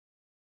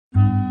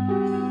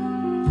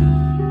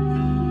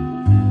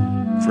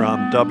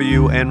From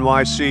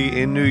WNYC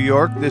in New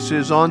York, this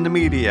is On the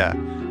Media.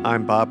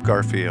 I'm Bob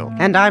Garfield.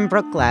 And I'm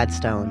Brooke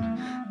Gladstone.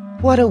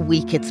 What a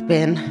week it's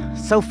been.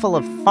 So full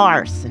of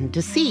farce and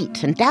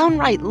deceit and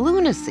downright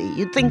lunacy.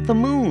 You'd think the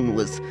moon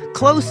was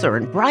closer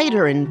and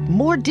brighter and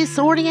more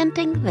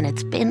disorienting than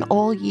it's been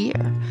all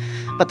year.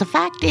 But the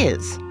fact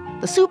is,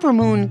 the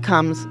supermoon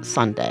comes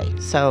Sunday,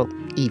 so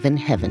even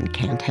heaven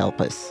can't help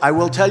us. I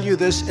will tell you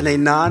this in a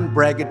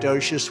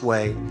non-braggadocious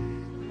way.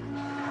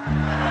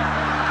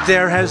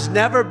 There has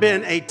never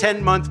been a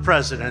 10-month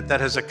president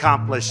that has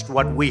accomplished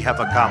what we have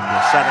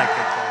accomplished. That I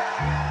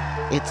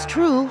can tell you. It's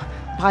true.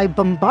 By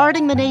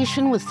bombarding the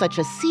nation with such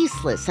a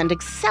ceaseless and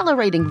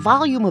accelerating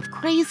volume of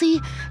crazy,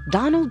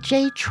 Donald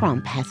J.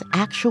 Trump has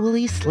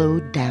actually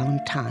slowed down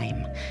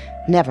time.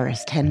 Never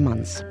has 10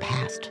 months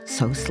passed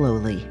so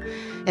slowly.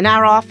 In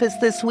our office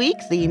this week,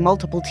 the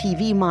multiple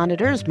TV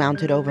monitors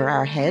mounted over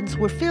our heads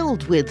were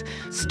filled with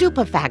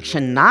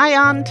stupefaction nigh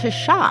on to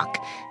shock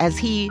as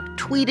he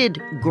tweeted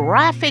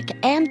graphic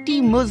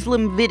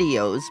anti-Muslim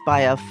videos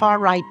by a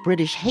far-right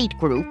British hate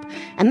group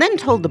and then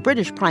told the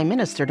British Prime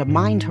Minister to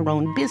mind her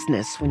own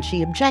business when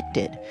she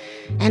objected,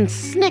 and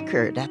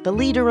snickered at the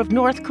leader of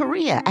North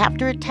Korea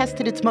after it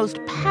tested its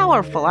most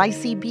powerful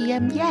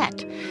ICBM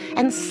yet,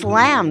 and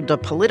slammed a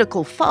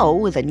political foe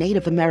with a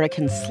Native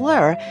American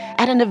slur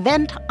at an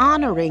event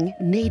honoring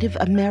Native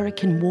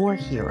American war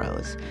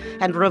heroes,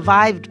 and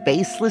revived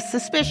baseless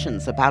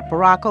suspicions about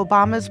Barack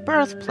Obama's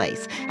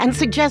birthplace, and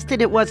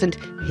suggested it wasn't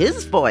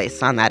his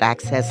voice on that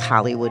Access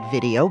Hollywood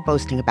video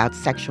boasting about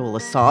sexual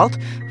assault,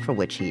 for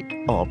which he'd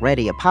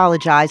already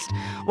apologized,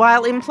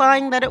 while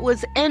implying that it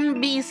was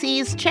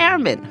NBC's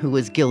chairman who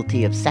was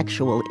guilty of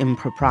sexual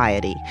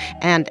impropriety,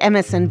 and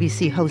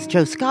MSNBC host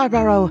Joe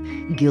Scarborough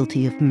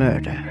guilty of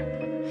murder.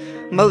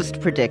 Most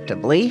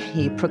predictably,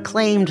 he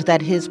proclaimed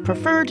that his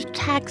preferred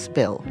tax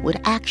bill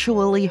would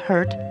actually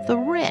hurt the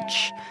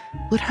rich,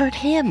 would hurt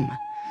him,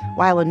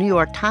 while a New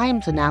York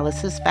Times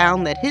analysis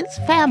found that his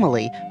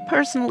family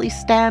personally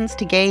stands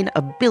to gain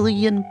 $1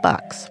 billion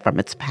from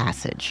its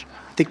passage.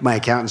 I think my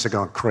accountants are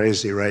going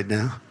crazy right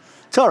now.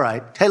 It's all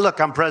right. Hey, look,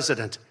 I'm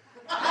president.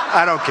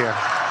 I don't care.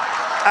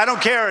 I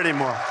don't care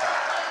anymore.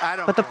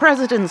 But the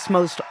president's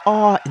most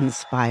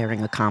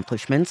awe-inspiring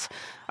accomplishments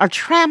are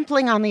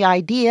trampling on the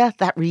idea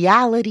that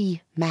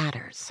reality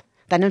matters,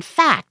 that in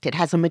fact it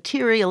has a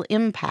material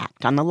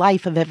impact on the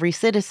life of every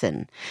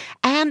citizen,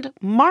 and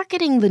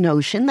marketing the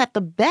notion that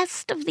the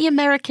best of the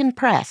American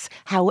press,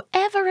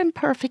 however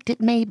imperfect it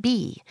may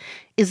be,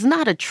 is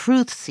not a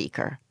truth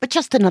seeker, but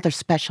just another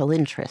special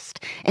interest,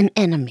 an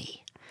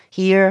enemy,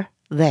 here,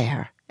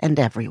 there, and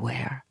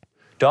everywhere.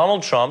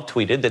 Donald Trump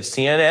tweeted that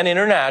CNN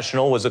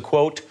International was a,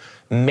 quote,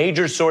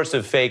 major source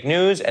of fake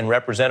news and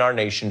represent our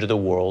nation to the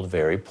world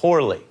very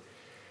poorly.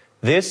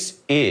 This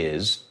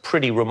is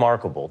pretty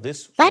remarkable.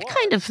 That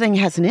kind of thing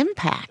has an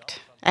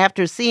impact.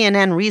 After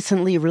CNN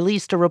recently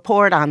released a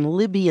report on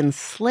Libyan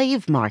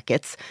slave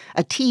markets,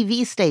 a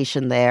TV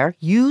station there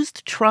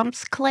used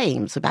Trump's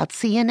claims about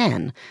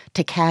CNN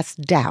to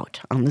cast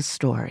doubt on the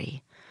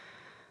story.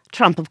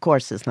 Trump, of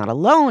course, is not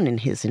alone in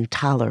his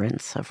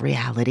intolerance of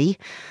reality.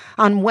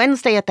 On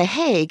Wednesday at The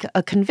Hague,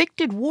 a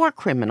convicted war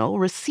criminal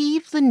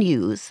received the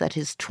news that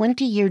his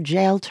 20-year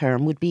jail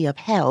term would be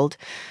upheld,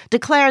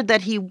 declared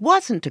that he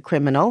wasn't a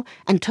criminal,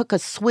 and took a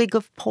swig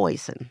of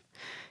poison.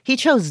 He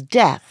chose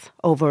death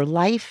over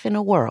life in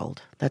a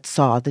world that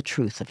saw the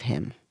truth of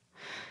him.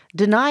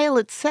 Denial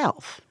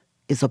itself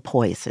is a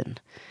poison,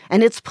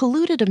 and it's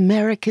polluted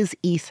America's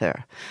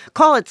ether.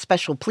 Call it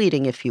special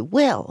pleading if you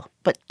will,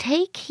 but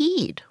take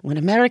heed when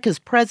America's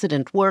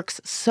president works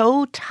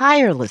so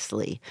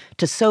tirelessly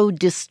to sow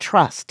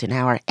distrust in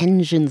our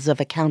engines of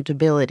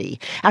accountability,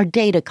 our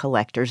data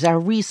collectors, our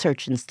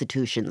research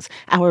institutions,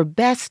 our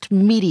best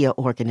media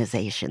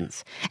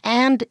organizations,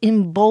 and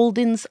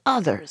emboldens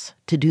others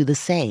to do the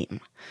same.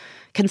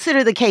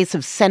 Consider the case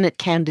of Senate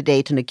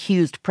candidate and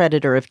accused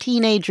predator of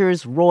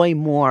teenagers, Roy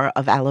Moore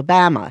of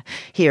Alabama.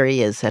 Here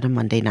he is at a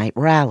Monday night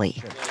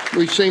rally.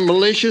 We've seen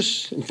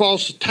malicious and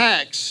false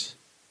attacks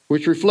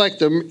which reflect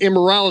the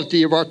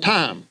immorality of our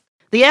time.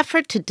 The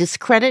effort to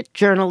discredit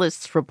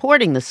journalists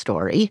reporting the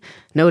story,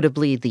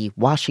 notably the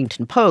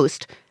Washington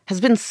Post,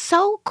 has been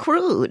so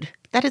crude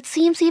that it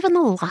seems even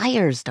the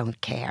liars don't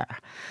care.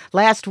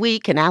 Last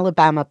week, an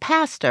Alabama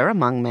pastor,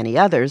 among many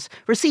others,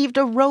 received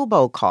a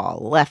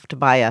robocall left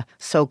by a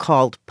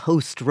so-called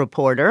Post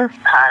reporter.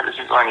 Hi, this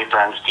is Lenny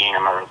Bernstein.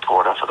 I'm a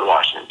reporter for the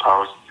Washington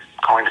Post.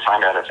 Calling to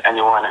find out if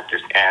anyone at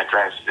this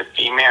address is a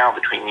female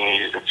between the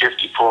ages of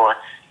 54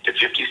 to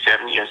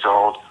 57 years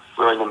old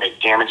willing to make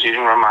damaging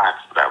remarks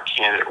about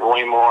candidate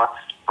Roy Moore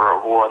for a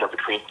reward of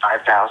between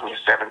 $5,000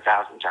 and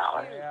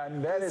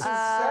 $7,000. That is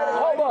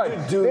hold on.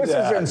 This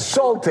is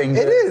insulting.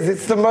 It is.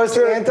 It's the most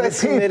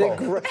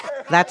anti-Semitic.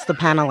 That's the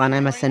panel on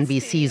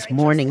MSNBC's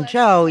Morning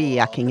Joe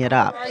yucking it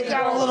up. I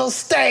got a little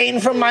stain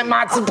from my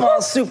matzo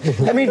ball soup.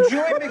 I mean,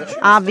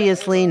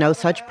 obviously, no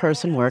such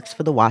person works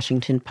for the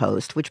Washington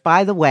Post, which,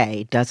 by the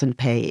way, doesn't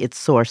pay its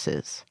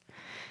sources.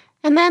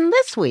 And then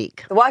this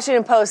week, The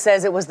Washington Post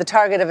says it was the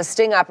target of a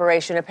sting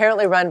operation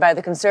apparently run by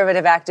the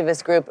conservative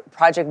activist group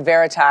Project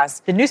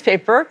Veritas. The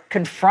newspaper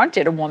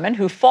confronted a woman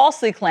who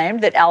falsely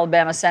claimed that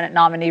Alabama Senate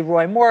nominee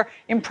Roy Moore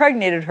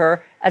impregnated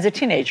her as a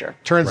teenager.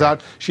 Turns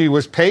out she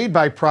was paid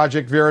by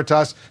Project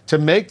Veritas to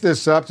make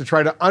this up, to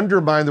try to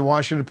undermine the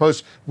Washington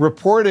Post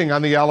reporting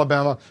on the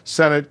Alabama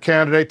Senate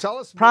candidate. Tell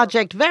us more.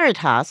 Project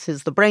Veritas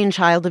is the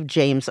brainchild of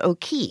James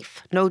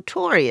O'Keefe,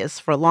 notorious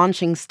for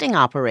launching sting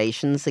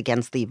operations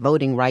against the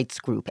voting rights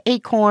group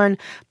Acorn,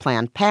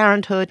 Planned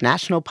Parenthood,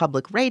 National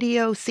Public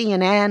Radio,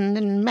 CNN,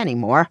 and many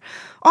more,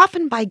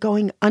 often by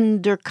going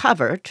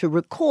undercover to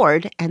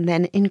record and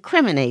then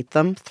incriminate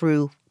them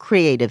through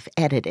creative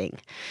editing.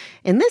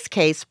 In this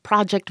case,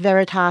 Project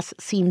Veritas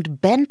seemed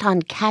bent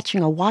on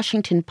catching a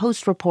Washington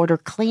Post reporter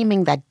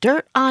claiming that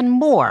dirt on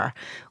Moore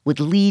would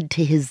lead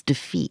to his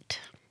defeat.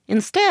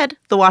 Instead,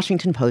 the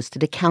Washington Post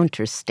did a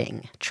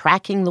counter-sting,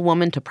 tracking the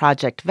woman to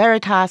Project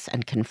Veritas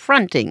and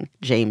confronting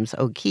James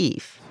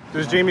O'Keefe.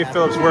 Does Jamie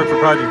Phillips work for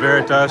Project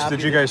Veritas?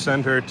 Did you guys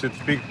send her to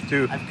speak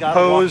to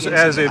pose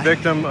as a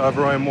victim of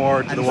Roy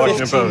Moore to the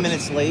Washington Post? I'm 15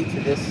 minutes late to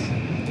this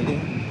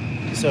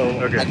meeting, so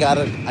okay.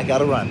 I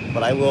gotta run.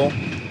 But we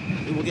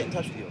will get in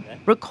touch with you, okay?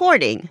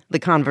 Recording the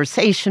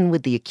conversation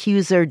with the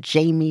accuser,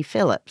 Jamie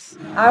Phillips.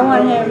 I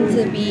want him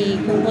to be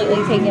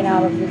completely taken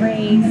out of the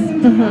race,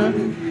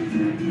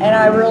 and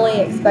I really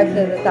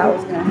expected that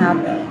was going to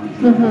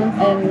happen,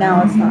 and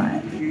now it's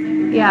not.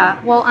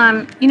 Yeah, well,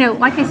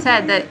 like I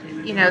said, that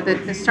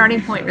the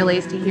starting point really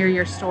is to hear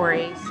your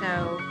story,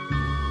 so...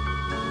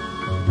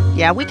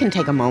 Yeah, we can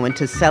take a moment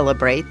to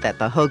celebrate that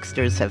the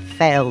hoaxsters have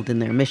failed in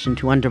their mission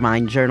to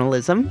undermine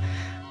journalism.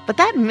 But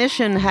that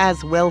mission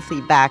has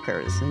wealthy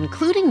backers,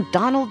 including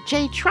Donald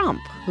J. Trump,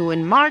 who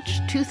in March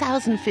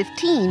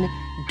 2015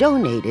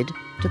 donated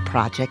to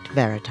Project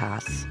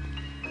Veritas.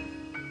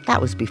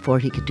 That was before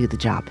he could do the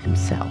job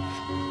himself.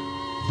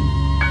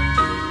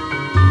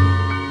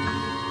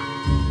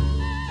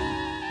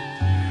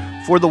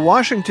 For the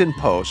Washington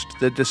Post,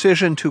 the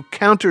decision to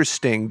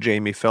counter-sting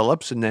Jamie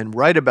Phillips and then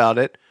write about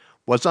it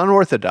was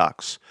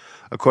unorthodox.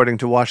 According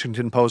to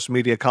Washington Post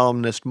media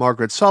columnist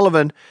Margaret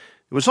Sullivan,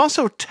 it was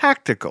also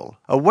tactical,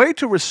 a way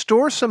to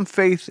restore some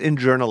faith in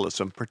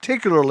journalism,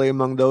 particularly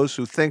among those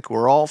who think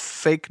we're all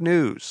fake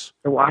news.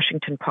 The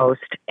Washington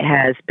Post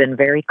has been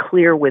very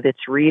clear with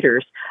its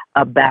readers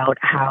about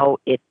how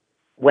it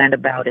went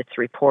about its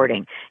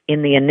reporting.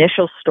 In the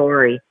initial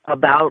story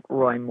about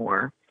Roy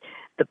Moore,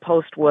 the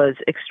Post was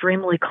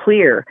extremely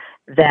clear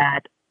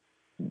that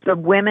the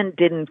women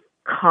didn't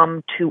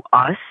come to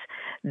us,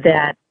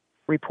 that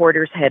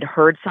reporters had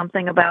heard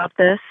something about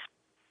this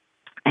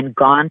and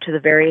gone to the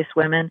various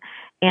women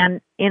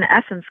and, in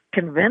essence,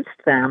 convinced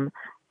them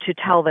to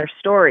tell their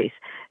stories.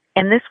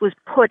 And this was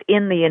put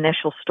in the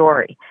initial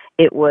story.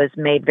 It was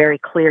made very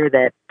clear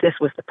that this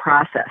was the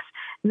process.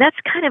 And that's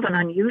kind of an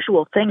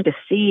unusual thing to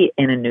see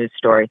in a news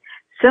story.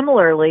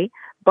 Similarly,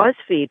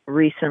 BuzzFeed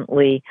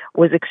recently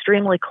was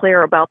extremely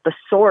clear about the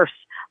source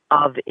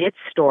of its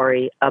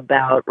story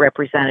about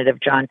Representative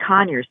John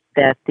Conyers,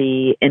 that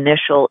the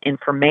initial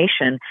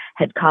information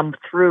had come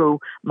through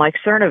Mike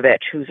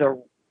Cernovich, who's a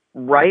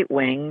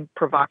right-wing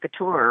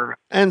provocateur.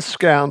 And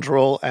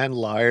scoundrel and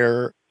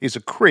liar. He's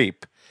a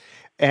creep.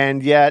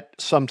 And yet,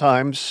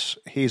 sometimes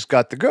he's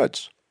got the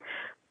goods.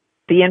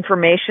 The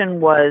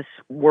information was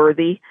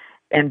worthy,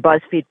 and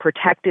BuzzFeed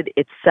protected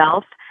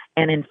itself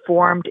and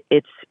informed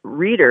its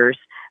readers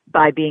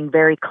by being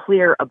very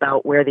clear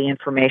about where the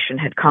information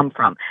had come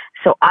from.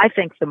 So I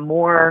think the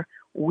more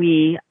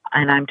we,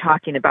 and I'm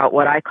talking about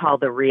what I call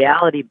the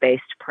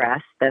reality-based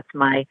press, that's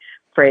my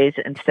phrase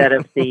instead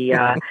of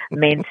the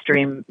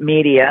mainstream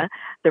media,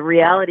 the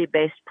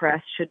reality-based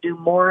press should do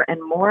more and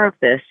more of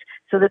this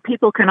so that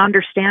people can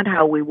understand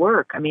how we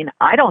work. I mean,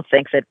 I don't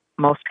think that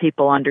most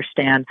people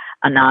understand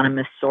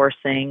anonymous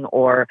sourcing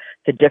or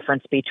the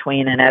difference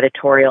between an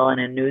editorial and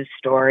a news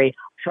story.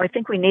 So I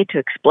think we need to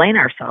explain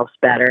ourselves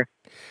better.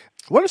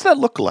 What does that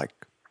look like?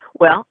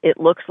 Well, it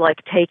looks like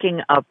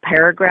taking a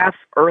paragraph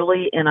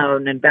early in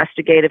an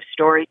investigative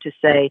story to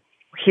say,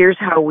 here's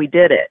how we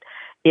did it.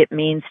 It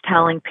means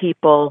telling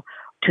people,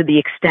 to the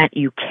extent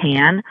you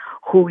can,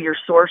 who your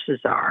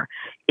sources are.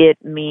 It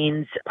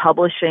means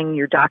publishing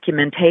your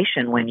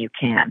documentation when you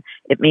can.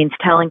 It means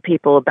telling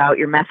people about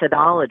your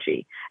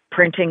methodology,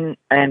 printing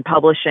and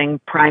publishing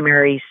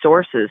primary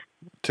sources.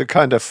 To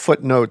kind of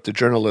footnote the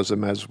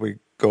journalism as we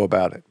go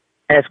about it.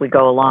 As we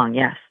go along,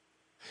 yes.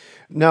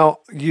 Now,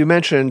 you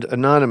mentioned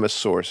anonymous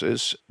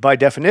sources. By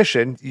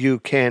definition, you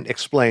can't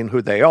explain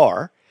who they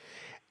are.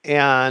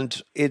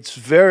 And it's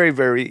very,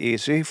 very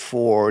easy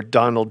for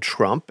Donald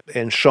Trump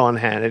and Sean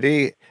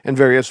Hannity and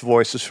various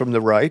voices from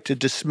the right to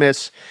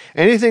dismiss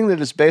anything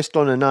that is based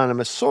on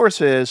anonymous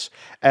sources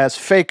as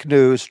fake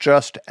news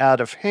just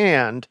out of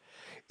hand,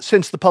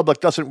 since the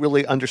public doesn't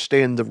really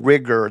understand the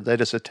rigor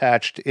that is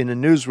attached in a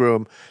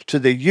newsroom to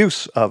the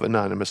use of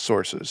anonymous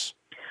sources.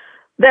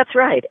 That's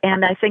right.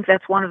 And I think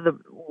that's one of the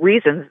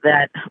reasons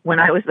that when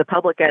I was the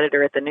public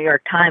editor at the New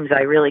York Times,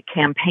 I really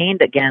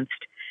campaigned against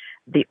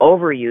the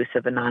overuse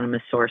of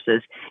anonymous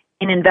sources.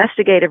 In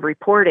investigative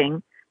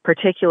reporting,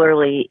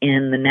 particularly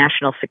in the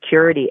national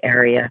security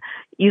area,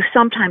 you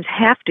sometimes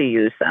have to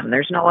use them.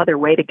 There's no other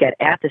way to get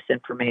at this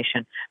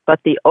information, but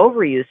the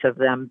overuse of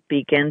them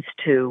begins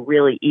to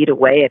really eat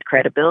away at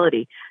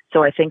credibility.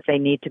 So I think they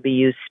need to be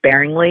used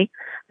sparingly.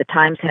 The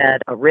Times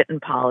had a written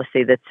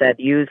policy that said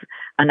use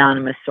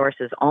anonymous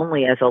sources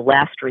only as a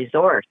last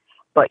resort,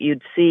 but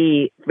you'd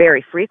see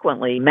very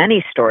frequently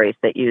many stories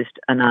that used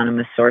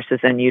anonymous sources,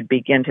 and you'd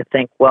begin to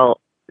think, well,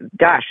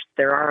 gosh,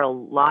 there are a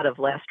lot of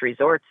last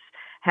resorts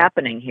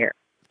happening here.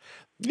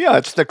 Yeah,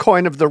 it's the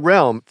coin of the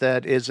realm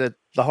that is at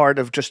the heart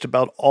of just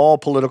about all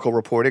political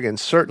reporting, and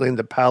certainly in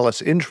the palace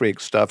intrigue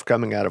stuff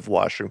coming out of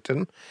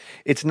Washington.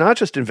 It's not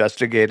just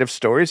investigative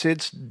stories,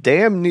 it's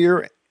damn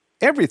near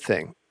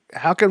everything.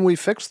 How can we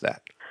fix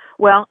that?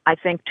 Well, I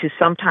think to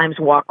sometimes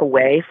walk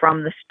away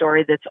from the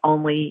story that's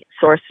only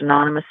sourced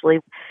anonymously,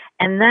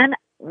 and then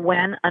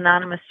when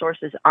anonymous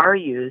sources are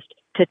used,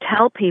 to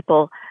tell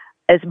people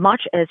as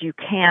much as you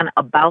can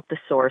about the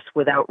source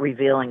without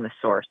revealing the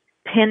source.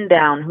 Pin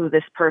down who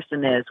this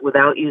person is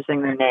without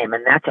using their name,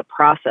 and that's a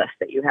process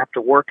that you have to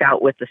work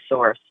out with the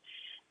source,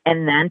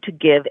 and then to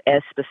give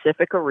as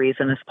specific a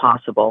reason as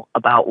possible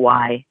about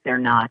why they're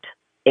not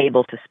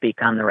able to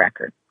speak on the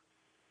record.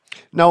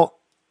 Now,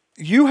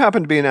 you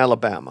happen to be in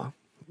Alabama,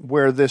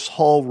 where this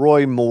whole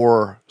Roy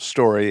Moore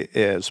story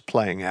is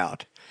playing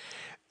out.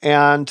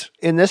 And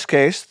in this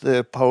case,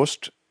 the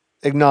Post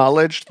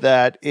acknowledged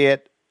that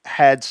it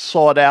had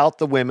sought out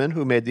the women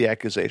who made the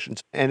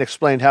accusations and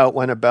explained how it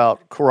went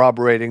about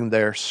corroborating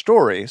their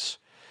stories.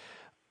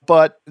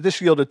 But this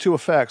yielded two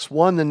effects.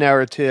 One, the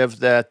narrative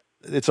that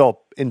it's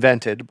all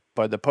invented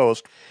by the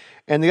Post.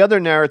 And the other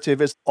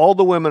narrative is all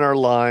the women are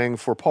lying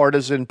for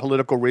partisan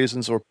political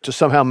reasons or to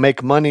somehow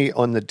make money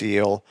on the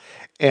deal,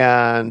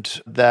 and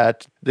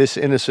that this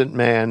innocent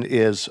man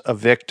is a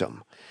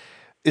victim.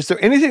 Is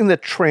there anything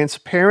that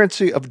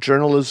transparency of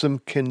journalism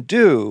can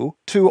do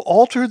to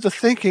alter the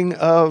thinking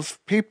of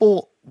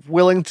people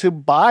willing to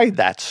buy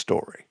that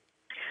story?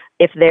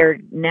 If they're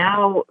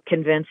now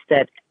convinced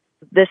that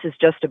this is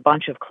just a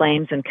bunch of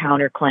claims and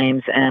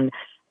counterclaims, and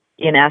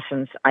in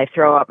essence, I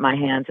throw up my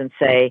hands and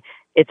say,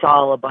 it's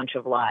all a bunch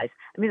of lies.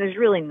 I mean, there's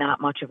really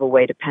not much of a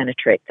way to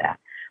penetrate that.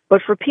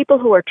 But for people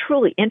who are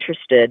truly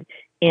interested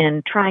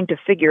in trying to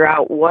figure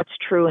out what's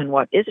true and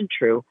what isn't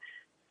true,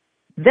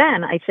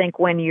 then I think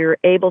when you're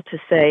able to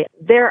say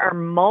there are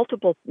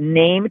multiple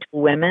named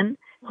women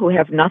who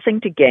have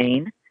nothing to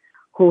gain,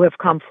 who have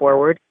come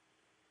forward.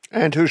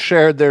 And who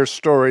shared their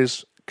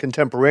stories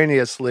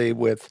contemporaneously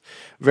with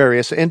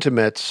various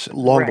intimates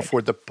long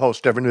before the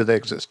Post ever knew they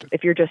existed.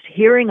 If you're just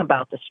hearing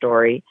about the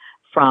story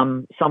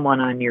from someone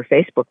on your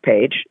Facebook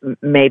page,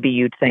 maybe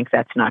you'd think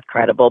that's not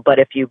credible. But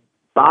if you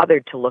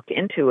bothered to look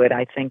into it,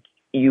 I think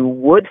you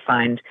would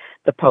find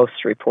the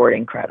Post's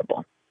reporting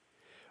credible.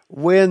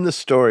 When the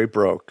story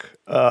broke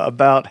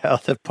about how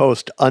the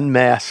Post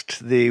unmasked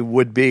the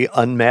would-be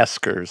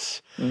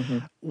unmaskers,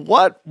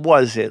 what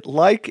was it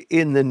like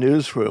in the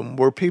newsroom?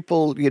 Were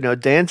people,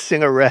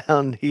 dancing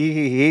around,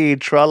 hee,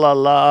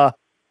 tra-la-la?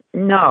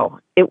 No,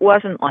 it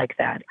wasn't like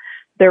that.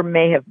 There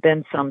may have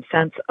been some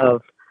sense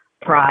of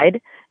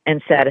pride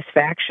and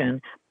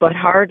satisfaction, but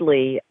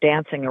hardly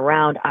dancing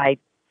around. I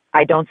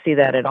don't see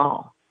that at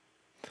all.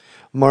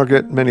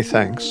 Margaret, many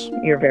thanks.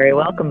 You're very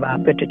welcome,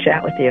 Bob. Good to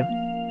chat with you.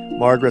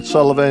 Margaret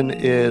Sullivan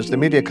is the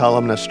media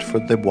columnist for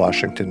The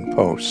Washington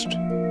Post.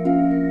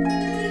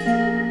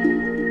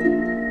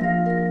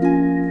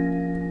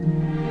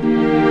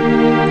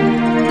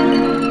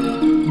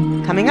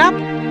 Coming up,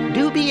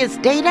 dubious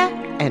data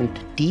and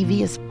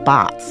devious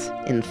bots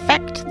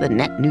infect the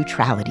net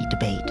neutrality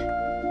debate.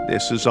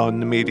 This is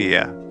On the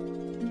Media.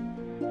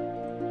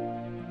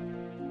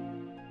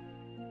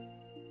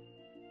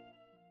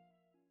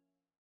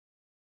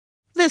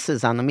 This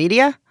is On the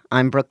Media.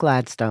 I'm Brooke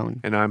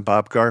Gladstone. And I'm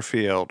Bob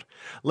Garfield.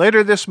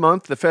 Later this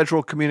month, the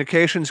Federal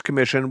Communications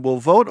Commission will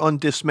vote on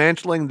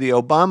dismantling the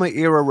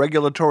Obama-era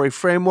regulatory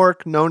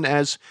framework known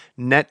as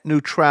net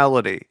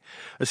neutrality.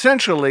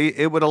 Essentially,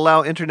 it would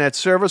allow Internet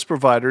service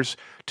providers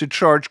to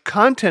charge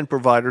content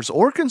providers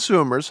or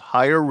consumers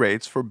higher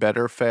rates for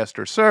better,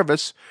 faster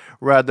service,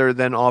 rather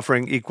than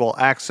offering equal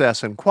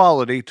access and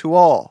quality to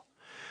all.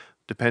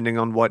 Depending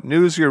on what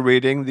news you're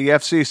reading, the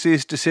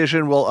FCC's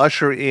decision will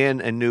usher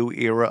in a new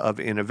era of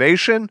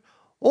innovation,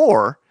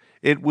 or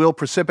it will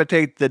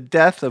precipitate the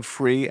death of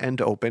free and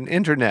open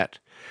Internet.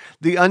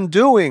 The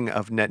undoing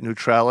of net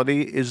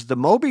neutrality is the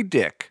Moby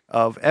Dick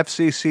of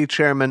FCC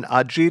Chairman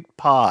Ajit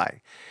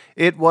Pai.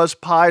 It was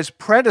Pai's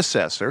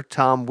predecessor,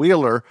 Tom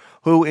Wheeler,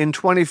 who in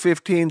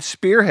 2015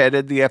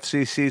 spearheaded the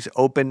FCC's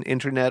Open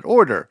Internet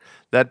Order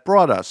that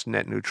brought us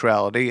net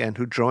neutrality, and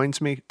who joins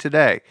me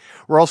today.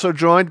 We're also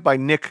joined by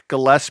Nick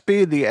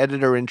Gillespie, the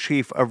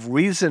editor-in-chief of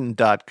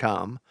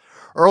Reason.com.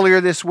 Earlier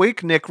this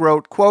week, Nick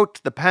wrote,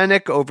 quote, "The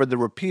panic over the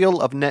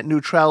repeal of net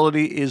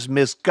neutrality is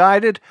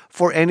misguided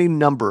for any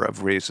number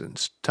of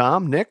reasons."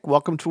 Tom, Nick,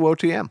 welcome to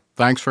OTM.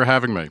 Thanks for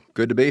having me.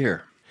 Good to be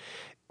here.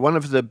 One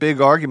of the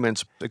big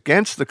arguments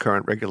against the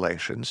current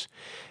regulations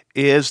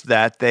is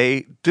that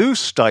they do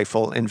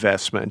stifle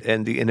investment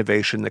and the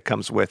innovation that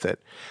comes with it.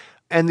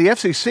 And the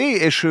FCC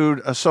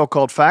issued a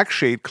so-called fact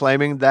sheet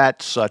claiming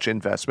that such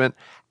investment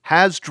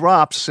has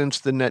dropped since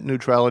the net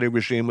neutrality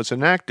regime was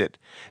enacted.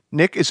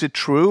 Nick, is it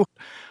true?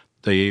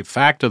 The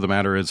fact of the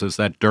matter is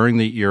that during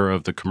the era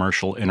of the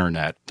commercial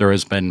internet, there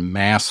has been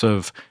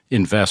massive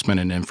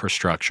investment in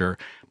infrastructure,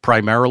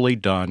 primarily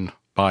done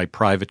by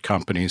private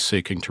companies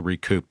seeking to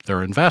recoup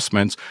their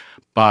investments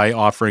by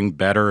offering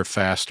better,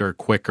 faster,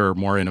 quicker,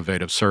 more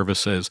innovative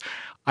services.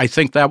 I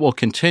think that will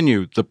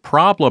continue. The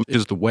problem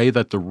is the way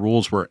that the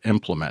rules were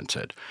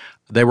implemented.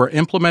 They were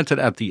implemented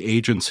at the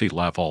agency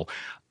level,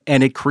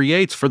 and it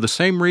creates, for the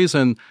same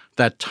reason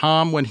that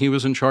Tom, when he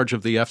was in charge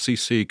of the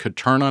FCC, could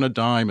turn on a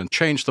dime and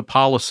change the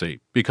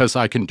policy, because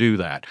I can do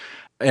that.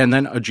 And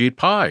then Ajit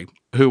Pai,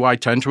 who I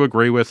tend to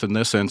agree with in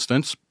this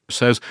instance,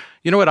 says,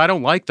 you know what, I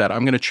don't like that.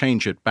 I'm going to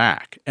change it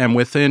back. And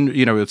within,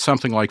 it's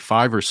something like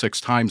 5 or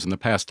 6 times in the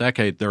past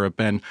decade, there have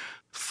been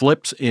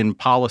flips in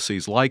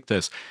policies like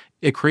this.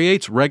 It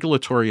creates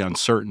regulatory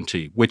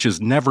uncertainty, which is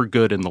never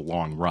good in the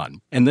long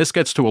run. And this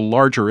gets to a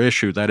larger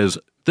issue, that is,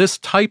 this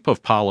type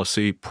of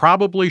policy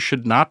probably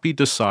should not be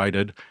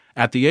decided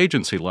at the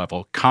agency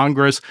level.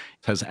 Congress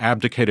has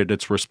abdicated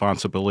its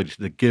responsibility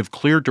to give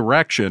clear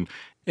direction,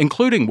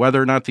 including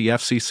whether or not the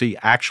FCC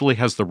actually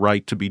has the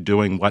right to be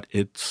doing what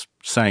it's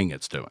saying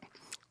it's doing.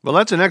 Well,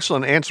 that's an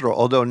excellent answer,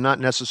 although not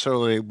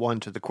necessarily one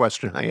to the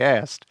question I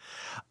asked.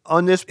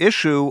 On this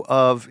issue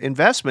of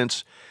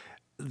investments,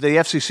 the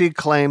FCC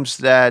claims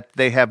that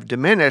they have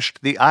diminished.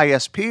 The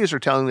ISPs are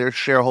telling their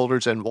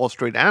shareholders and Wall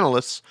Street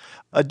analysts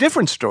a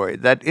different story,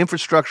 that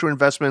infrastructure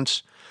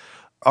investments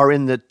are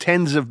in the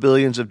tens of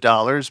billions of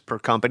dollars per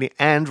company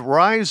and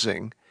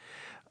rising.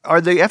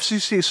 Are the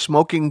FCC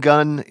smoking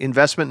gun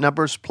investment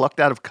numbers plucked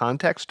out of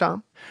context,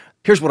 Tom?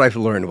 Here's what I've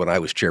learned when I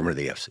was chairman of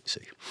the FCC,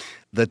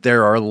 that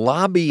there are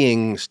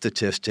lobbying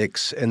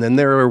statistics, and then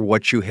there are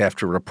what you have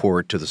to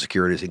report to the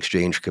Securities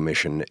Exchange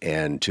Commission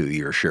and to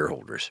your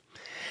shareholders.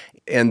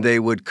 And they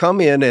would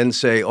come in and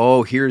say,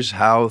 oh, here's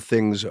how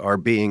things are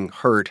being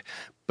hurt.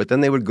 But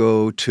then they would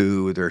go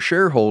to their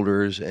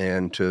shareholders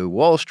and to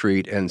Wall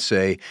Street and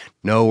say,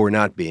 no, we're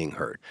not being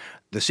hurt.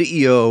 The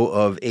CEO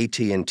of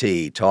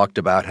AT&T talked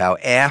about how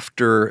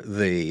after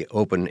the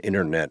open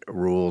internet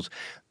rules,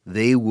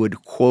 they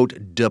would,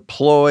 quote,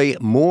 deploy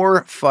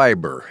more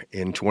fiber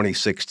in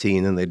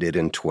 2016 than they did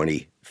in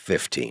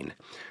 2015.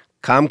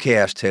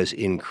 Comcast has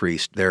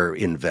increased their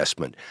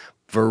investment.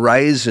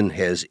 Verizon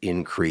has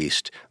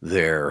increased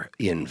their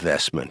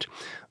investment.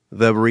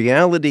 The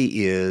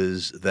reality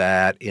is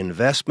that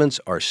investments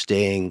are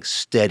staying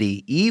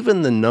steady.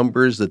 Even the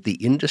numbers that the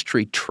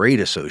Industry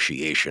Trade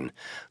Association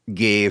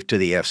gave to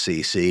the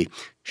FCC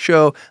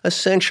show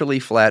essentially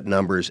flat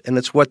numbers, and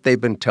it's what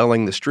they've been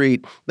telling the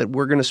street, that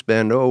we're going to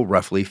spend,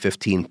 roughly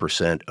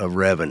 15% of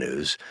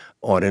revenues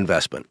on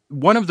investment.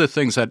 One of the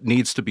things that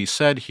needs to be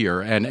said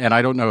here, and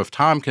I don't know if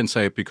Tom can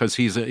say it because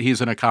he's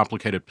in a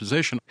complicated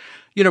position,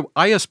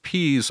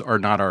 ISPs are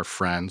not our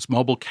friends.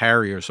 Mobile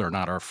carriers are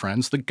not our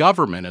friends. The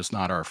government is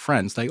not our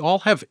friends. They all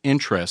have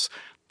interests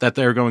that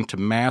they're going to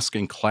mask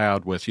and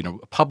cloud with,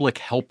 public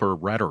helper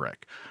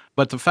rhetoric.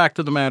 But the fact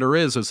of the matter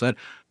is that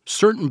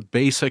certain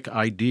basic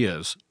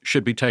ideas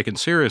should be taken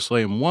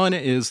seriously. And one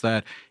is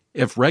that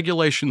if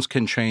regulations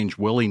can change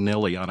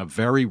willy-nilly on a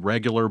very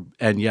regular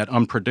and yet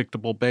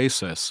unpredictable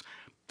basis,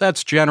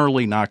 that's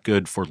generally not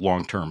good for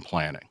long-term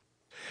planning.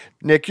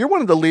 Nick, you're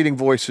one of the leading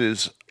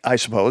voices, I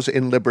suppose,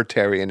 in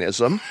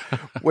libertarianism,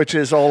 which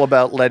is all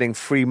about letting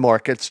free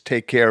markets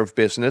take care of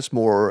business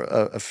more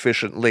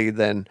efficiently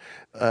than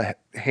a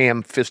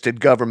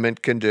ham-fisted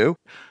government can do.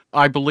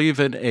 I believe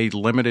in a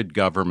limited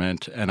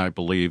government, and I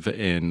believe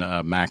in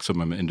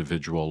maximum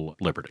individual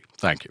liberty.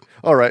 Thank you.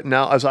 All right.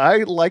 Now, as I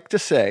like to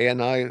say,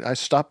 and I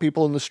stop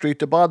people in the street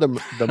to bother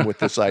them with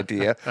this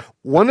idea,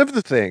 one of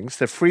the things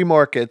that free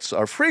markets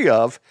are free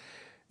of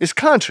is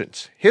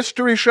conscience.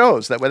 History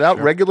shows that without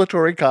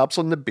regulatory cops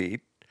on the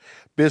beat,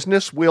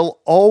 business will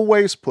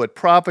always put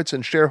profits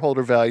and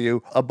shareholder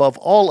value above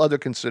all other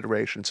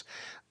considerations,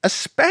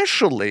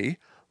 especially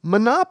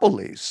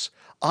monopolies.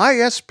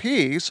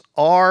 ISPs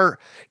are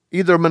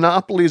either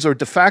monopolies or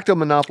de facto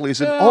monopolies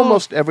in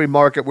almost every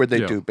market where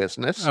they do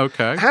business.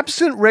 Okay.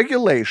 Absent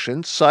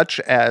regulations such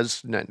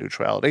as net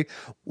neutrality,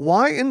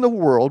 why in the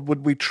world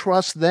would we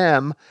trust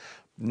them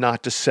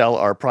not to sell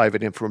our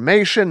private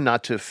information,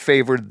 not to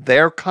favor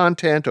their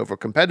content over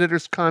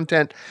competitors'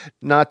 content,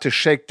 not to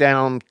shake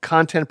down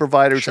content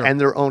providers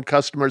and their own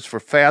customers for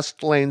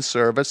fast lane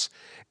service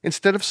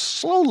instead of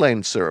slow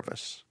lane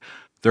service?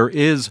 There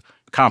is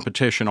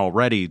competition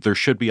already. There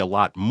should be a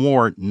lot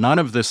more. None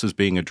of this is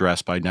being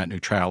addressed by net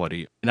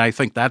neutrality. And I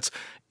think that's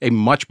a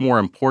much more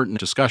important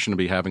discussion to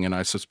be having, and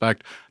I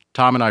suspect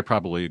Tom and I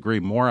probably agree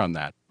more on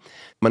that.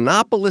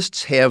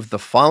 Monopolists have the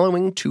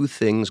following two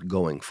things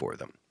going for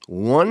them.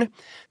 One,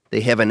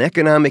 they have an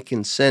economic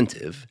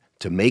incentive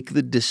to make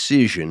the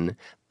decision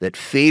that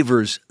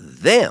favors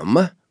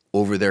them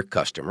over their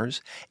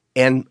customers.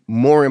 And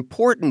more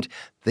important,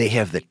 they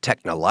have the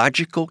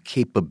technological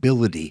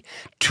capability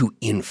to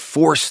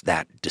enforce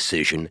that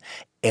decision,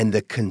 and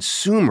the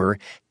consumer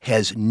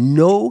has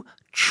no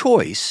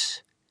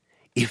choice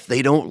if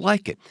they don't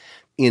like it.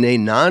 In a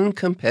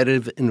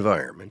non-competitive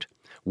environment,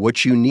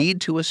 what you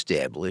need to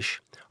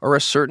establish are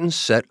a certain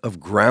set of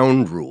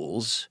ground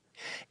rules,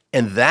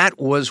 and that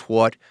was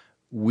what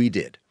we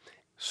did.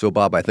 So,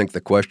 Bob, I think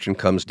the question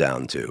comes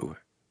down to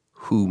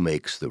who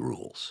makes the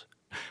rules?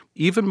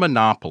 Even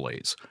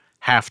monopolies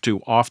have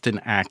to often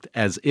act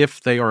as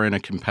if they are in a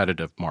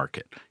competitive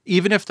market,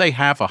 even if they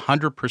have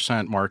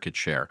 100% market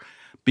share.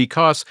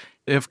 Because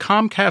if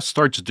Comcast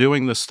starts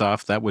doing the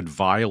stuff that would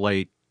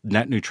violate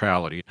net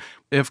neutrality,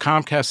 if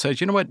Comcast says,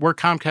 you know what, we're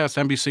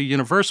Comcast, NBC,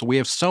 Universal, we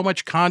have so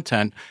much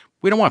content,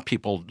 we don't want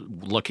people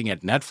looking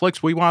at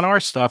Netflix, we want our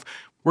stuff,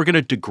 we're going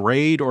to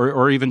degrade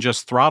or even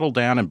just throttle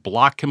down and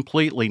block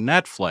completely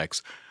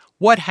Netflix,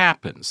 what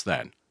happens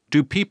then?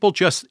 Do people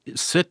just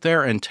sit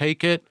there and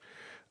take it?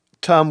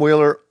 Tom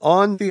Wheeler,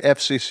 on the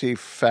FCC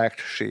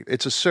fact sheet,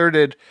 it's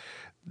asserted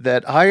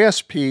that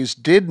ISPs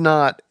did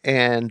not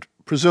and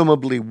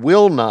presumably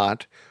will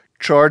not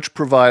charge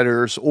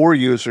providers or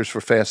users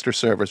for faster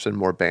service and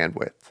more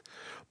bandwidth.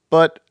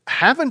 But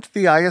haven't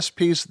the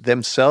ISPs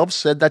themselves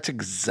said that's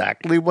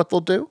exactly what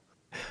they'll do?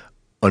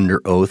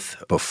 Under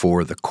oath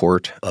before the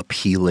court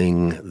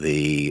appealing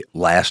the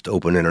last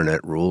open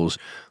internet rules,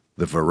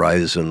 the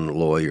Verizon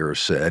lawyer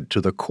said to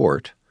the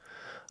court,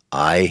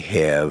 I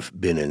have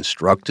been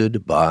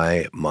instructed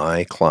by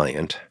my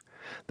client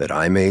that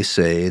I may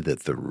say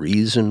that the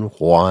reason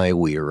why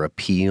we are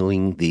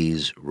appealing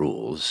these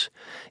rules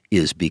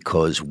is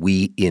because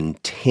we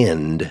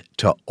intend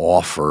to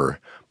offer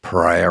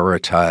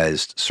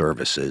prioritized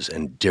services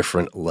and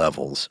different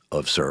levels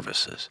of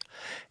services.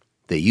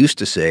 They used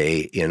to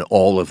say in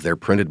all of their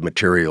printed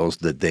materials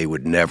that they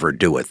would never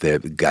do it. The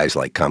guys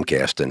like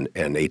Comcast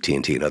and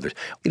AT&T and others.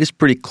 It is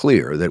pretty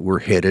clear that we're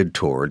headed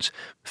towards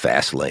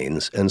fast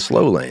lanes and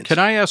slow lanes. Can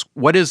I ask,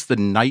 what is the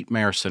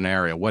nightmare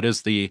scenario? What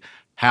is the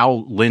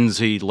Hal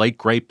Lindsey, late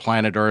great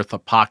planet Earth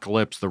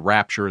apocalypse, the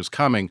rapture is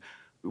coming?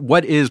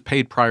 What is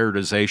paid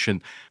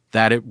prioritization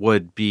that it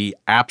would be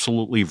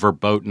absolutely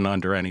verboten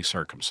under any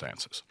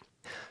circumstances?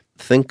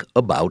 Think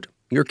about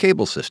your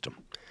cable system.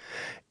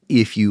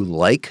 If you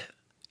like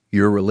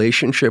your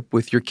relationship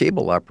with your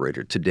cable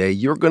operator today,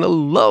 you're going to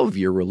love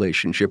your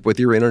relationship with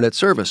your internet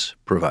service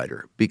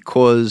provider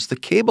because the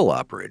cable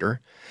operator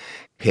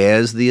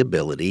has the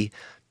ability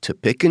to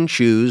pick and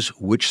choose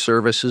which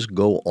services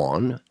go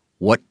on,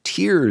 what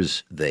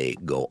tiers they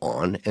go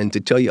on, and to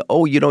tell you,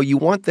 oh, you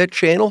want that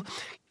channel?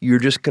 You're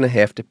just going to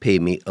have to pay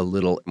me a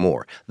little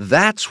more.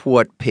 That's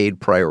what paid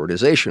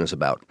prioritization is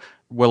about.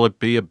 Will it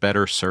be a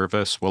better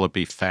service? Will it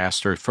be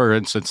faster? For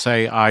instance,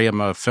 say I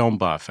am a film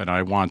buff and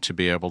I want to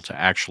be able to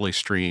actually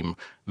stream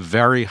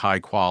very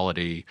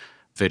high-quality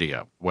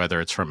video,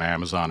 whether it's from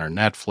Amazon or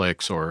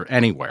Netflix or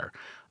anywhere.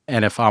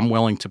 And if I'm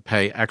willing to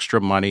pay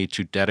extra money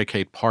to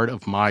dedicate part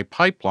of my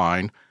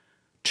pipeline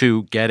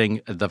to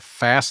getting the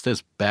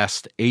fastest,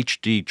 best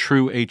HD,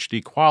 true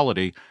HD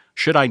quality,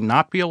 should I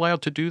not be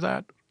allowed to do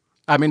that?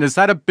 I mean, is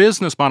that a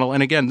business model?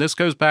 And again, this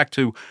goes back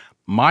to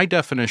my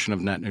definition of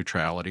net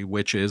neutrality,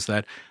 which is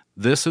that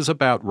this is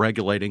about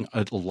regulating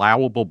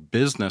allowable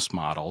business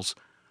models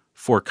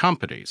for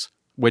companies,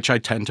 which I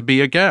tend to be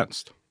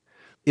against.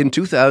 In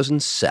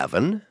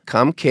 2007,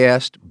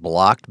 Comcast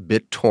blocked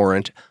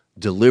BitTorrent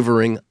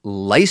delivering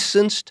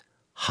licensed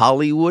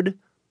Hollywood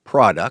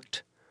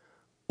product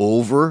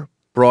over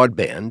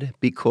broadband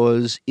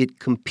because it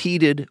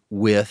competed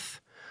with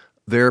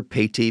their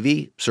pay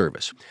TV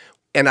service.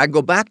 And I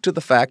go back to the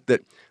fact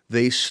that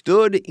they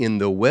stood in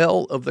the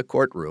well of the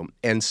courtroom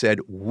and said,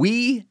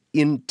 we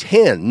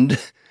intend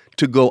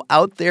to go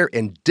out there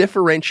and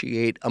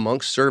differentiate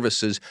amongst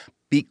services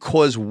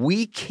because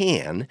we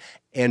can,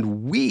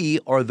 and we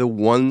are the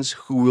ones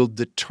who will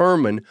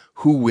determine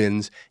who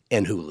wins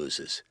and who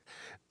loses.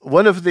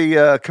 One of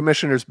the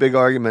commissioner's big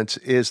arguments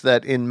is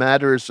that in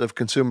matters of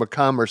consumer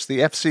commerce, the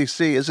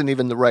FCC isn't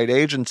even the right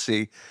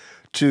agency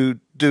to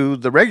do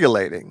the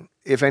regulating.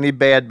 If any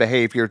bad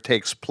behavior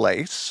takes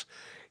place,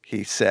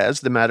 he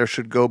says, the matter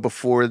should go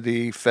before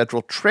the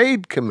Federal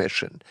Trade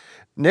Commission.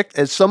 Nick,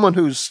 as someone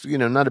who's,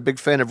 not a big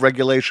fan of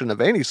regulation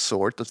of any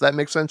sort, does that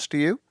make sense to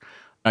you?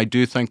 I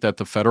do think that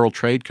the Federal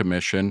Trade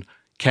Commission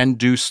can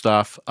do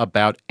stuff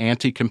about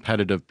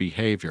anti-competitive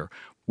behavior,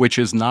 which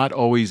is not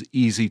always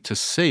easy to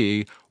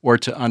see or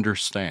to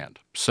understand.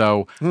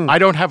 So I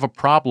don't have a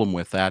problem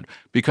with that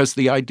because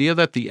the idea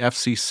that the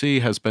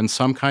FCC has been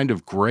some kind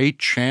of great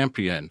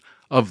champion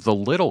of the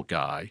little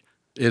guy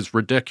is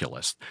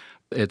ridiculous.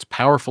 It's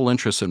powerful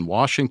interests in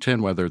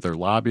Washington, whether they're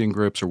lobbying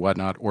groups or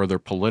whatnot, or they're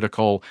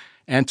political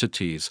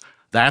entities.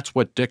 That's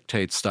what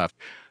dictates stuff.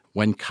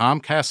 When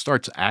Comcast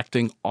starts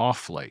acting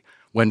awfully,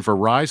 when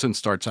Verizon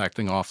starts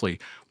acting awfully,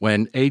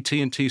 when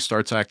AT&T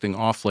starts acting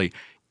awfully,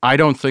 I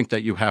don't think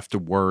that you have to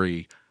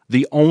worry.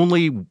 The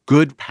only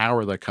good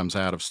power that comes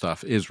out of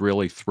stuff is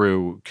really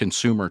through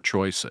consumer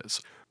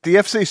choices. The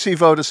FCC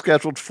vote is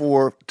scheduled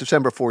for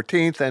December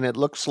 14th, and it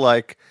looks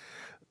like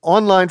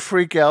online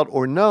freakout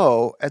or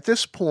no, at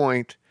this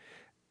point,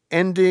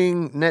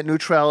 ending net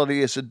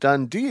neutrality is a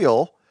done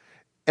deal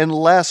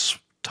unless,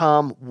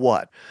 Tom,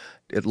 what?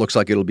 It looks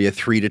like it'll be a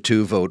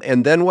 3-2 vote.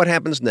 And then what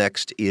happens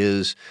next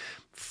is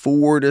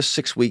 4 to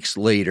 6 weeks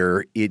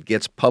later, it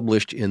gets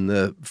published in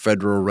the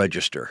Federal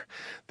Register.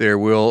 There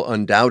will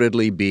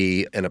undoubtedly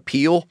be an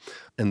appeal,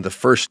 and the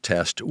first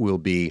test will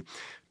be,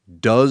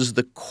 does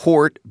the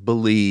court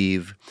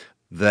believe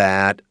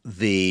that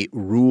the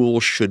rule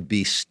should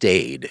be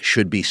stayed,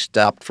 should be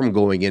stopped from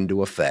going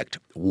into effect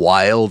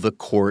while the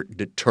court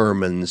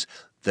determines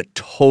the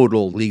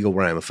total legal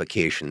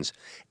ramifications?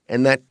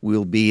 And that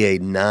will be a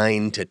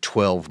 9 to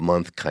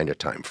 12-month kind of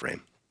time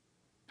frame.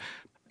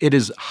 It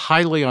is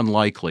highly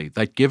unlikely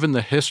that given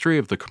the history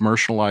of the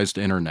commercialized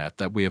internet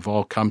that we have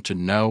all come to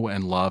know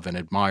and love and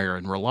admire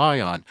and rely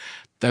on,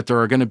 that there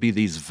are going to be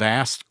these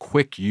vast,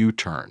 quick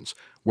U-turns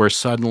where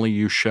suddenly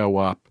you show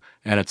up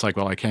and it's like,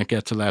 well, I can't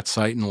get to that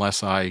site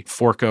unless I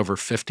fork over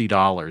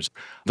 $50.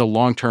 The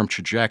long-term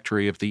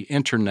trajectory of the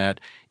internet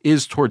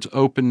is towards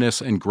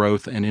openness and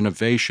growth and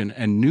innovation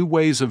and new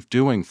ways of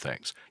doing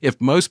things. If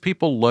most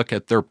people look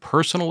at their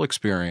personal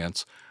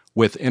experience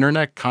with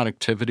internet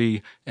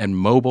connectivity and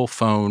mobile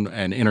phone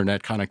and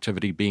internet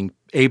connectivity being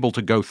able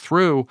to go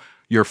through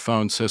your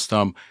phone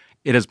system,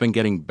 it has been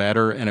getting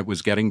better, and it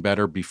was getting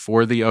better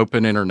before the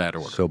open internet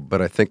order. So,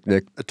 but I think,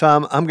 Nick...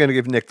 Tom, I'm going to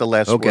give Nick the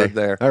last word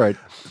there. All right.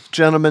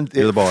 Gentlemen...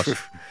 You're the boss.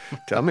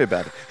 Tell me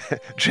about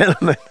it.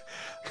 Gentlemen,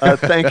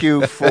 thank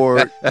you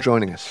for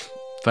joining us.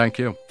 Thank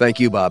you. Thank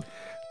you, Bob.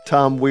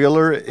 Tom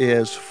Wheeler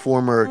is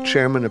former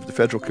chairman of the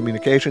Federal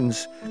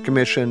Communications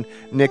Commission.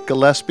 Nick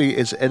Gillespie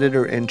is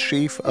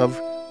editor-in-chief of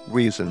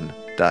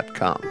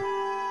Reason.com.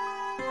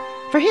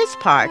 For his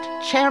part,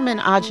 Chairman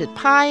Ajit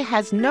Pai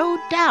has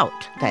no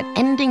doubt that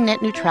ending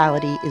net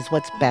neutrality is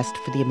what's best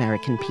for the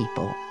American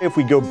people. If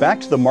we go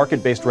back to the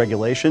market-based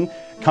regulation,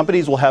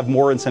 companies will have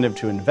more incentive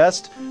to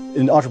invest,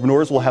 and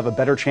entrepreneurs will have a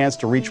better chance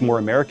to reach more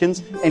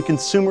Americans, and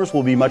consumers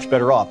will be much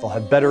better off. They'll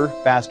have better,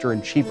 faster,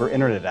 and cheaper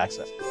internet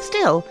access.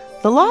 Still,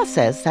 the law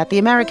says that the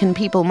American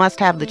people must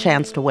have the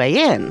chance to weigh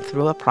in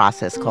through a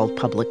process called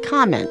public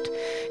comment.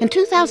 In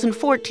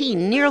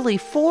 2014, nearly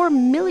 4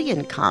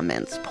 million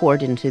comments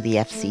poured into the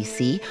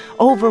FCC,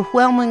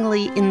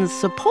 overwhelmingly in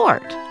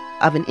support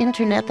of an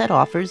internet that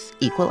offers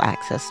equal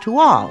access to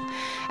all.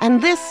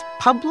 And this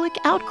public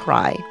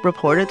outcry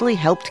reportedly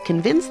helped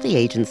convince the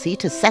agency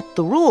to set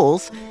the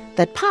rules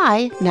that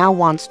Pai now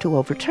wants to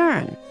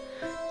overturn.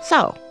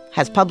 So,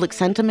 has public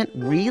sentiment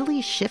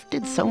really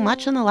shifted so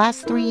much in the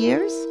last 3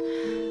 years?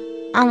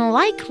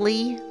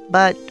 Unlikely,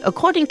 but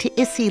according to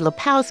Issy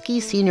Lepowski,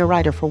 senior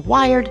writer for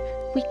Wired,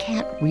 we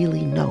can't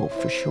really know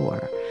for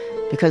sure.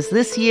 Because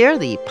this year,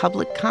 the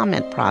public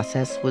comment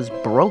process was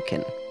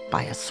broken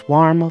by a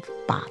swarm of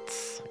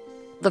bots.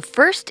 The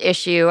first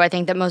issue I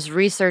think that most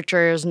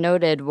researchers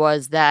noted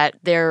was that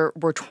there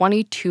were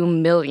 22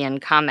 million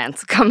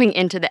comments coming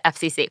into the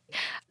FCC.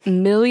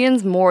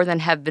 Millions more than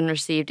have been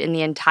received in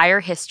the entire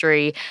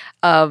history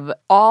of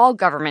all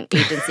government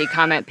agency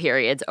comment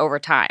periods over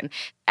time.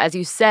 As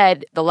you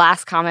said, the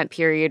last comment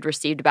period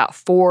received about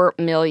 4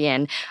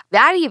 million.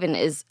 That even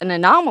is an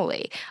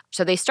anomaly.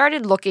 So they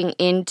started looking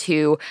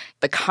into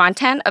the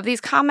content of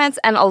these comments,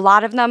 and a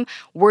lot of them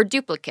were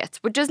duplicates,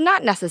 which is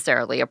not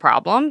necessarily a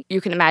problem.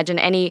 You can imagine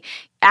any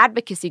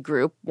advocacy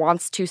group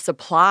wants to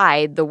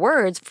supply the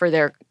words for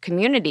their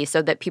community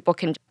so that people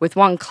can, with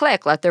one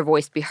click, let their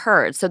voice be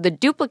heard. So the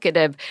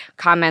duplicative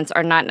comments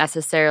are not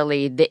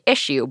necessarily the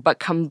issue, but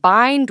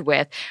combined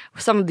with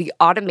some of the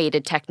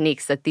automated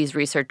techniques that these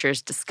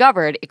researchers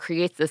discovered, it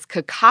creates this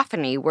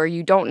cacophony where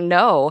you don't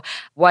know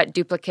what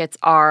duplicates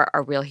are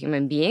real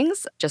human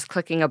beings, just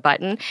clicking a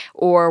button,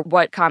 or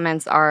what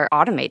comments are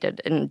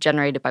automated and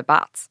generated by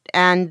bots.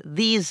 And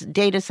these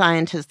data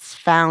scientists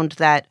found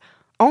that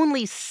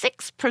only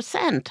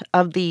 6%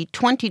 of the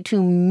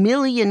 22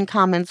 million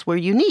comments were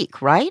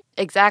unique, right?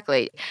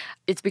 Exactly.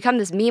 It's become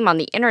this meme on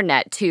the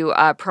internet to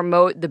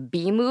promote the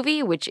Bee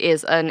Movie, which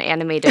is an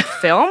animated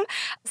film.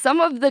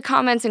 Some of the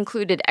comments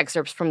included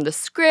excerpts from the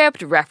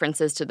script,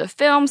 references to the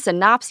film,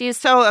 synopses.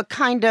 So a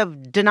kind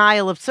of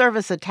denial of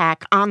service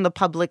attack on the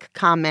public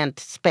comment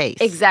space.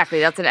 Exactly.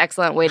 That's an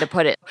excellent way to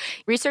put it.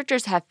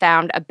 Researchers have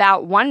found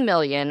about 1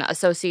 million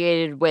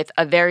associated with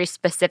a very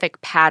specific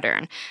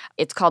pattern.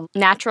 It's called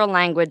natural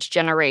language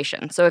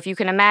generation. So if you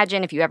can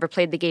imagine, if you ever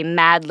played the game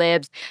Mad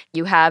Libs,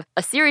 you have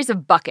a series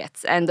of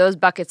buckets, and those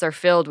buckets are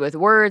filled with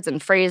words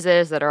and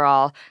phrases that are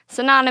all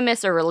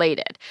synonymous or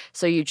related.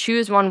 So you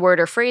choose one word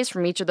or phrase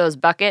from each of those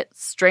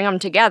buckets, string them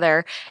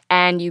together,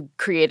 and you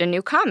create a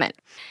new comment.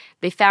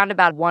 They found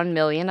about 1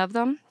 million of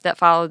them that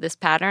followed this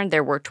pattern.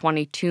 There were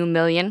 22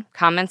 million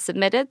comments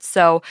submitted.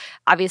 So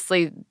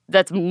obviously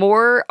that's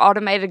more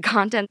automated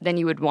content than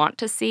you would want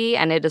to see,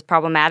 and it is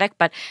problematic.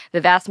 But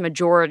the vast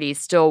majority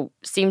still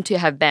seem to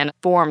have been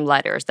form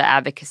letters the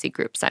advocacy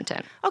group sent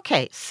in.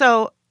 Okay,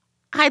 so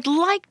I'd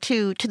like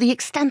to the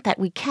extent that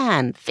we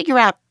can, figure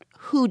out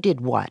who did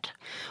what.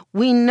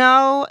 We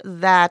know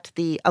that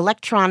the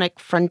Electronic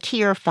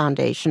Frontier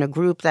Foundation, a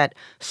group that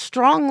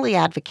strongly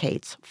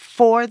advocates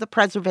for the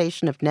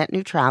preservation of net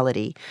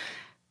neutrality,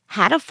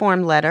 had a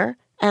form letter,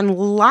 and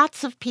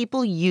lots of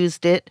people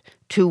used it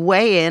to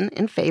weigh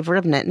in favor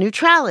of net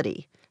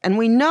neutrality. And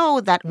we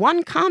know that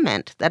one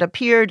comment that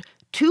appeared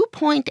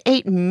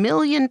 2.8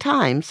 million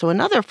times, so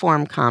another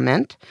form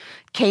comment,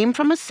 came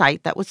from a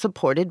site that was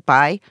supported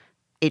by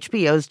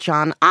HBO's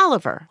John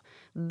Oliver.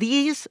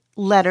 These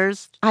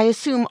letters, I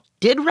assume,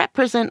 did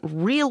represent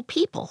real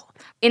people.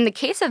 In the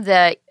case of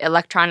the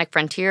Electronic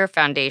Frontier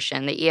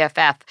Foundation, the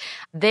EFF,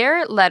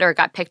 their letter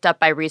got picked up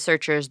by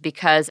researchers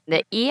because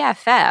the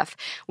EFF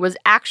was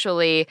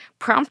actually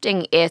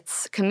prompting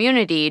its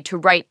community to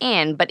write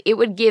in, but it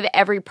would give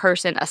every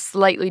person a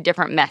slightly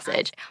different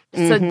message.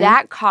 So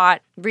that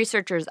caught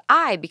researchers'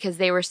 eye because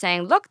they were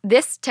saying, look,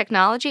 this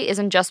technology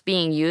isn't just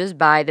being used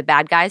by the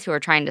bad guys who are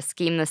trying to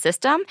scheme the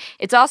system.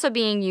 It's also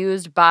being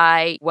used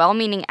by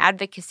well-meaning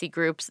advocacy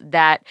groups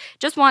that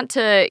just want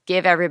to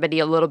give everybody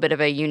a little bit of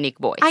a unique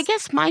voice. I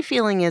guess my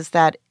feeling is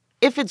that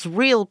if it's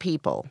real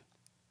people,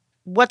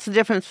 what's the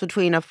difference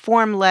between a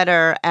form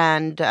letter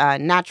and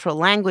natural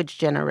language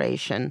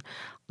generation?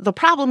 The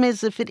problem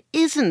is if it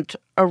isn't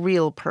a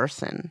real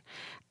person.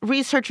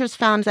 Researchers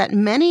found that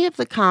many of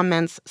the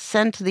comments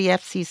sent to the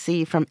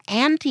FCC from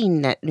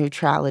anti-net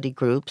neutrality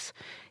groups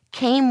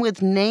came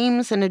with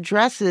names and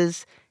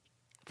addresses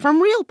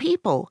from real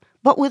people,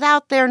 but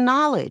without their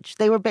knowledge.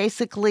 They were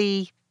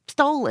basically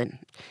stolen.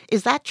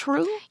 Is that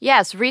true?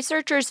 Yes,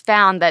 researchers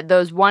found that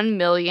those 1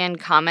 million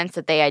comments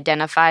that they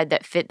identified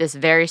that fit this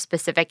very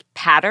specific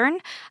pattern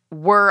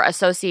were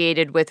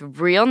associated with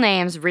real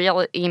names,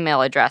 real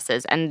email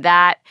addresses, and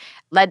that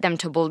led them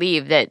to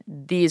believe that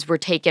these were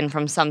taken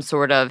from some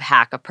sort of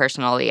hack of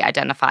personally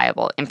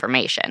identifiable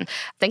information.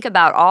 Think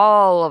about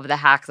all of the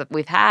hacks that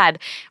we've had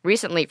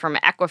recently, from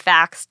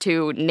Equifax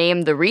to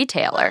name the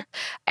retailer.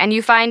 And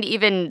you find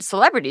even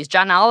celebrities.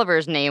 John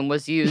Oliver's name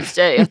was used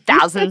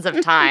thousands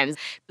of times.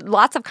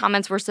 Lots of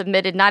comments were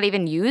submitted not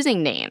even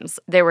using names.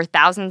 There were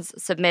thousands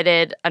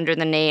submitted under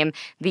the name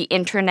The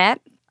Internet.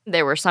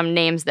 There were some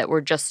names that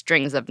were just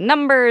strings of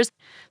numbers.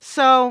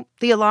 So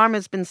the alarm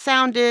has been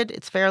sounded.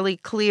 It's fairly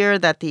clear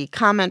that the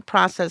comment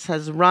process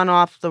has run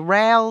off the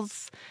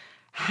rails.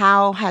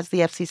 How has the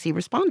FCC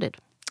responded?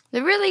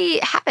 They really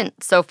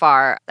haven't so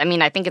far. I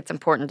mean, I think it's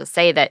important to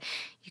say that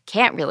you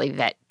can't really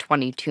vet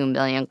 22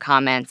 million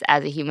comments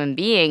as a human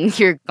being.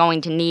 You're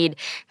going to need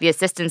the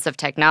assistance of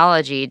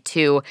technology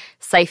to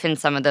siphon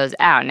some of those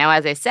out. Now,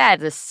 as I said,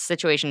 this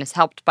situation is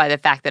helped by the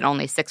fact that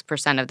only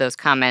 6% of those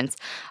comments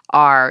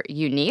are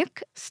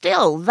unique.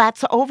 Still,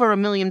 that's over 1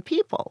 million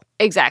people.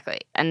 Exactly.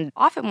 And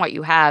often what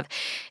you have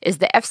is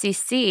the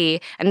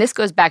FCC, and this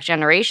goes back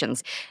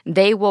generations,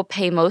 they will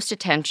pay most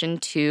attention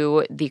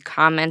to the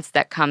comments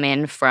that come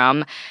in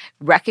from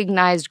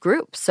recognized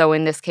groups. So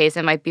in this case,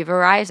 it might be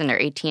Verizon or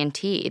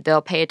AT&T.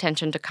 They'll pay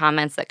attention to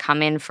comments that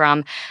come in from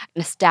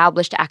an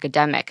established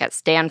academic at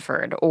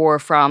Stanford or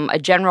from a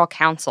general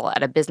counsel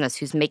at a business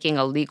who's making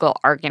a legal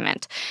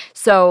argument.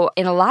 So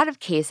in a lot of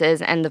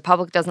cases, and the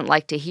public doesn't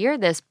like to hear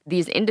this,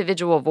 these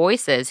individual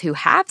voices who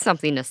have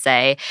something to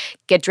say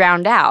get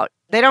drowned out.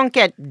 They don't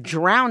get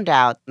drowned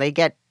out. They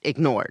get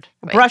ignored,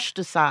 brushed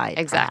aside.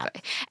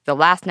 Exactly. The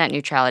last net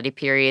neutrality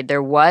period,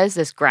 there was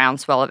this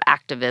groundswell of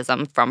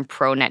activism from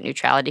pro-net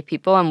neutrality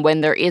people. And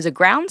when there is a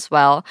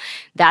groundswell,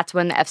 that's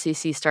when the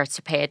FCC starts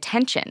to pay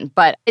attention.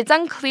 But it's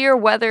unclear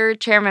whether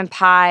Chairman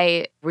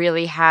Pai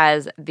really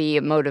has the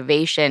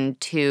motivation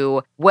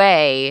to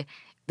weigh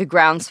the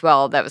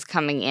groundswell that was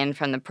coming in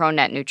from the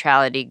pro-net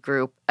neutrality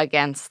group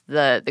against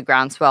the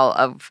groundswell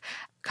of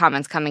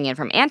comments coming in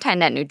from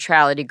anti-net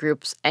neutrality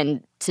groups,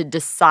 and to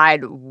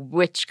decide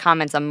which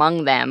comments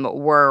among them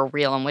were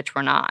real and which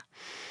were not.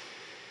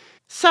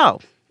 So,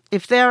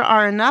 if there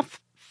are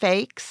enough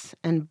fakes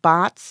and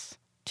bots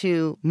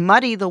to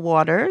muddy the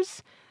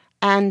waters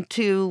and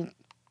to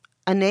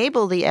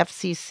enable the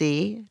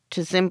FCC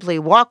to simply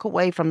walk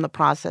away from the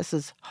process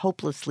as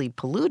hopelessly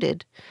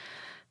polluted,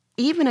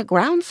 even a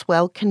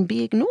groundswell can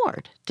be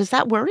ignored. Does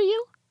that worry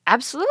you?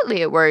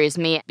 Absolutely, it worries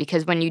me,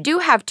 because when you do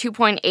have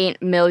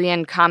 2.8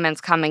 million comments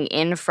coming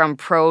in from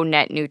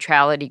pro-net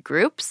neutrality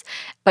groups,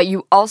 but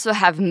you also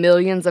have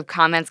millions of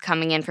comments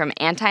coming in from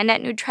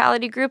anti-net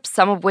neutrality groups,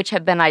 some of which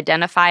have been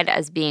identified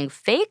as being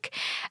fake,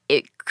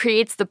 it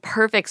creates the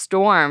perfect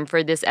storm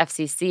for this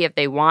FCC, if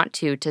they want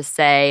to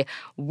say,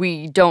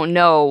 we don't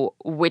know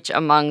which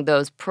among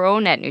those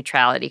pro-net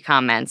neutrality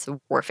comments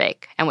were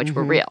fake and which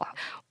were real.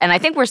 And I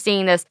think we're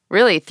seeing this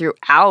really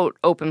throughout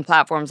open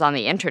platforms on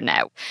the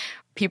internet.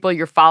 People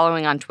you're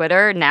following on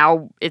Twitter,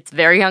 now it's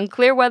very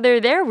unclear whether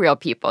they're real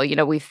people. You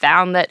know, we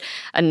found that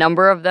a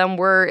number of them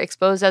were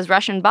exposed as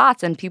Russian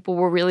bots, and people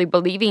were really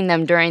believing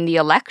them during the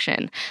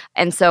election.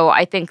 And so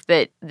I think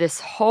that this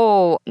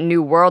whole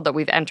new world that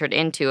we've entered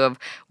into of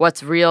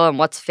what's real and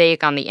what's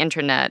fake on the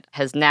internet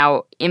has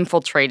now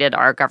infiltrated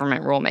our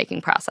government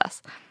rulemaking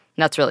process.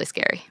 And that's really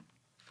scary.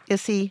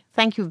 Issy,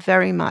 thank you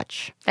very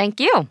much. Thank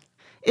you.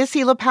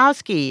 Issy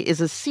Lepowski is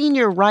a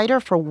senior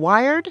writer for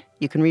Wired.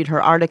 You can read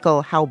her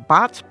article, How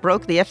Bots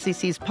Broke the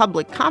FCC's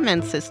Public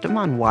Comment System,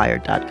 on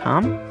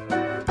Wired.com.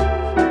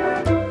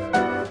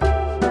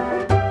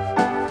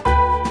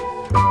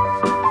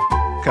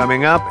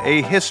 Coming up,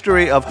 a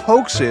history of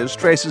hoaxes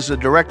traces a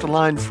direct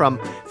line from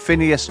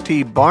Phineas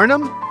T.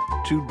 Barnum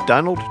to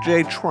Donald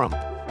J. Trump.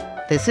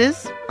 This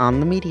is On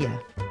the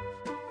Media.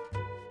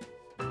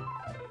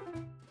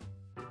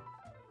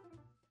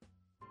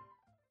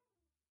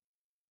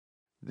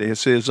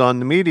 This is On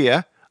the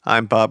Media.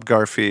 I'm Bob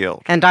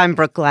Garfield. And I'm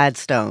Brooke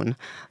Gladstone.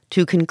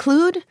 To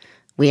conclude,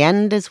 we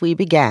end as we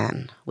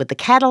began, with the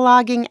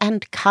cataloging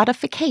and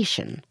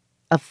codification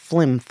of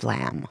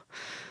Flim-Flam.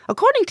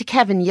 According to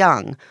Kevin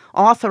Young,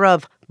 author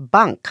of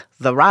Bunk,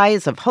 The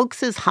Rise of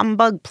Hoaxes,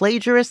 Humbug,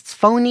 Plagiarists,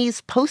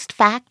 Phonies,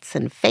 Post-Facts,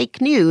 and Fake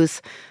News,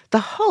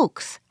 the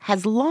hoax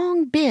has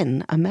long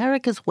been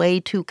America's way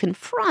to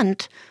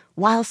confront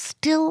while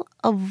still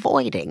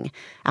avoiding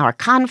our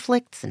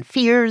conflicts and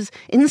fears,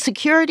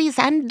 insecurities,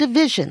 and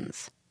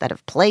divisions that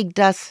have plagued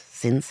us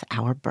since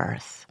our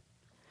birth.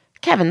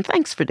 Kevin,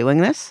 thanks for doing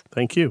this.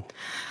 Thank you.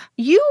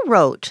 You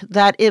wrote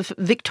that if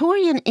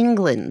Victorian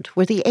England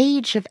were the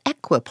age of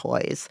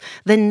equipoise,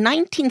 then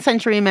 19th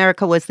century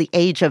America was the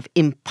age of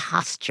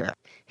imposture,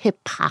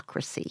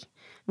 hypocrisy.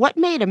 What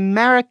made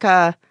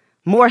America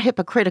more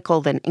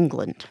hypocritical than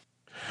England?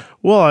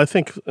 Well, I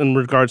think in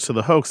regards to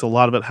the hoax, a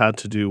lot of it had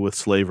to do with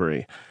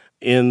slavery.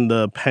 In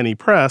the penny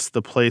press,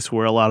 the place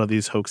where a lot of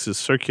these hoaxes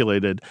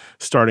circulated,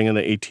 starting in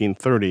the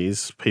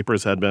 1830s,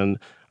 papers had been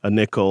a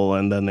nickel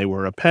and then they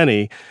were a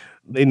penny.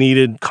 They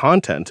needed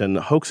content, and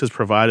hoaxes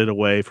provided a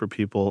way for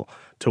people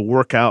to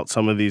work out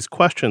some of these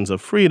questions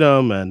of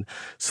freedom and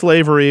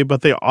slavery,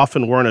 but they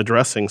often weren't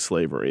addressing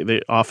slavery.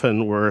 They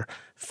often were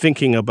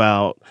thinking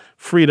about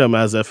freedom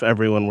as if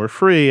everyone were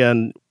free,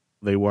 and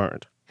they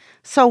weren't.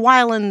 So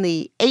while in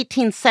the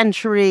 18th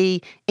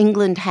century,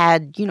 England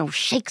had,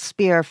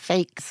 Shakespeare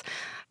fakes,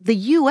 the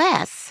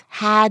U.S.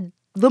 had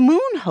the moon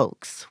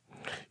hoax.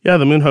 Yeah,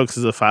 the moon hoax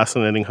is a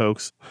fascinating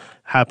hoax.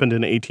 Happened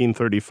in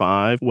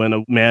 1835 when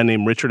a man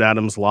named Richard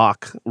Adams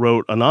Locke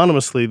wrote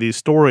anonymously these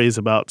stories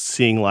about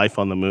seeing life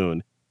on the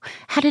moon.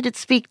 How did it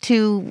speak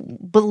to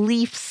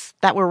beliefs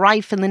that were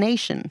rife in the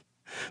nation?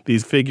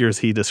 These figures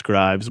he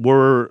describes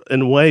were,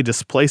 in a way,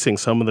 displacing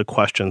some of the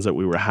questions that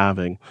we were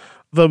having.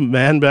 The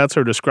man-bats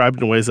are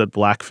described in ways that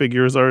black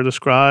figures are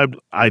described,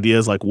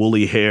 ideas like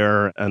woolly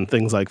hair and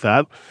things like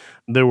that.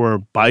 There were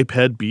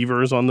biped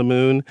beavers on the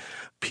moon.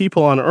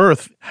 People on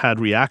Earth had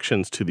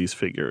reactions to these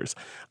figures.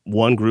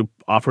 One group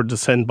offered to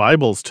send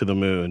Bibles to the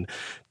moon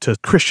to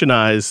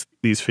Christianize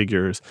these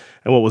figures.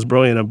 And what was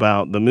brilliant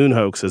about the moon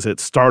hoax is it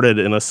started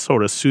in a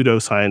sort of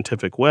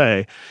pseudo-scientific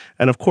way.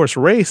 And of course,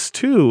 race,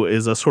 too,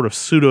 is a sort of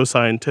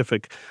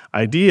pseudo-scientific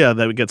idea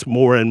that gets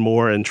more and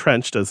more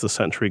entrenched as the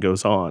century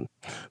goes on.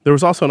 There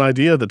was also an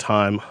idea at the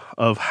time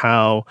of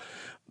how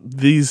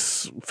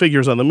these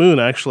figures on the moon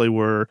actually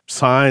were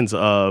signs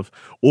of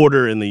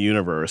order in the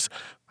universe.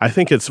 I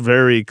think it's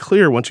very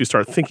clear once you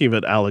start thinking of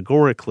it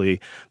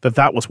allegorically that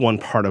that was one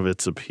part of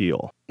its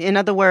appeal. In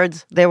other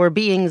words, there were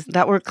beings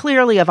that were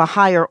clearly of a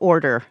higher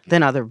order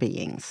than other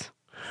beings.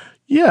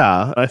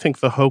 Yeah, I think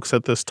the hoax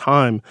at this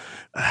time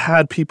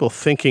had people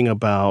thinking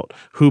about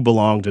who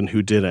belonged and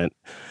who didn't.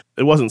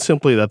 It wasn't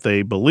simply that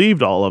they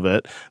believed all of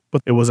it,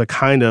 but it was a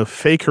kind of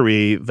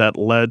fakery that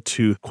led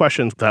to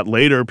questions that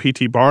later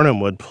P.T. Barnum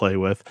would play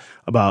with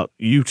about,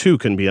 you too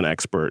can be an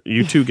expert.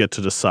 You too get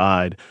to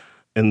decide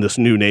in this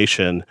new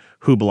nation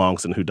who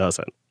belongs and who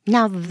doesn't.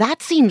 Now,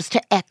 that seems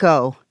to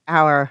echo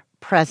our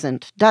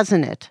present,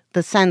 doesn't it?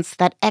 The sense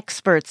that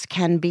experts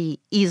can be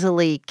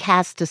easily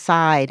cast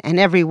aside and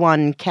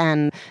everyone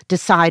can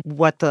decide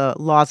what the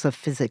laws of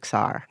physics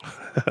are.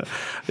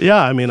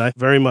 Yeah, I mean, I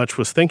very much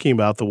was thinking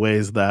about the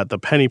ways that the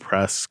penny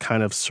press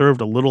kind of served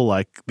a little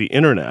like the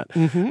internet,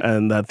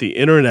 and that the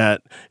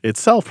internet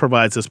itself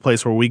provides this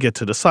place where we get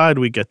to decide,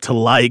 we get to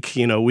like,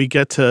 we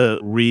get to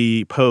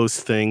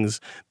repost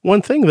things.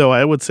 One thing, though,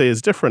 I would say is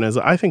different is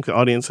I think the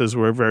audiences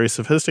were very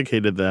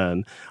sophisticated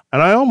then,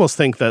 and I almost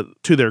think that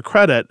to their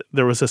credit,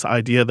 there was this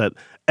idea that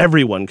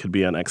everyone could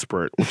be an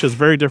expert, which is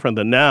very different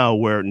than now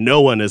where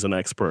no one is an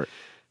expert.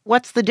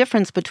 What's the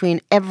difference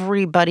between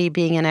everybody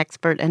being an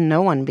expert and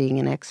no one being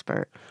an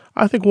expert?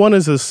 I think one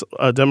is this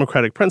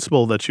democratic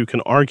principle that you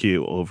can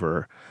argue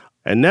over.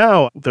 And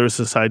now there's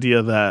this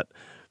idea that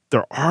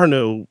there are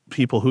no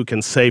people who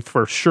can say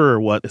for sure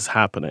what is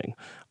happening.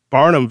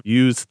 Barnum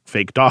used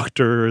fake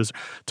doctors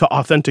to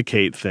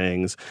authenticate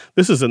things.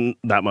 This isn't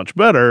that much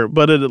better,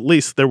 but at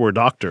least there were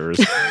doctors.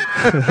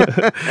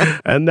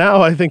 And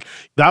now I think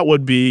that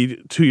would be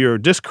to your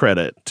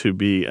discredit to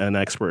be an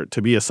expert,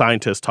 to be a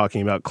scientist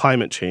talking about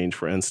climate change,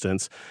 for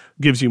instance,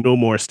 gives you no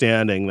more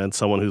standing than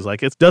someone who's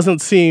like, it doesn't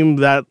seem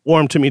that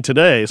warm to me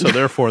today, so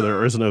therefore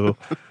there is no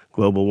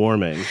global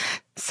warming.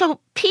 So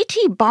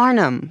P.T.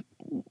 Barnum,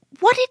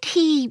 what did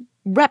he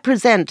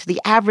represent the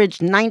average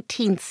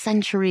 19th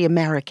century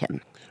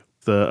American?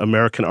 The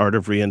American art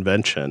of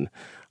reinvention.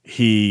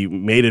 He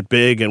made it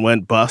big and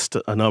went bust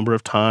a number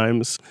of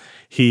times.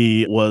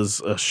 He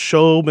was a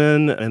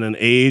showman in an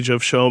age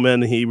of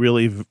showmen. He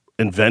really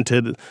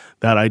invented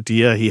that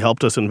idea. He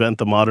helped us invent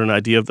the modern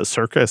idea of the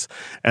circus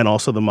and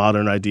also the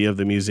modern idea of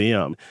the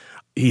museum.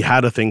 He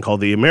had a thing called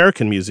the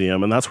American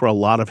Museum, and that's where a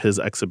lot of his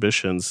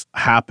exhibitions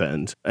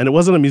happened. And it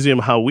wasn't a museum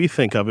how we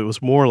think of it. It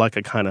was more like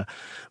a kind of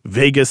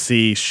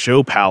Vegas-y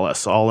show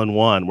palace all in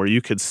one, where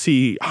you could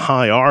see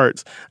high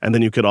art, and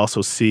then you could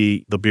also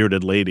see the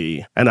bearded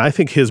lady. And I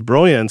think his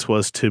brilliance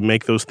was to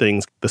make those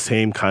things the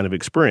same kind of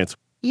experience.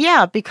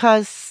 Yeah,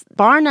 because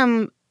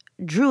Barnum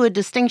drew a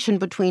distinction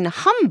between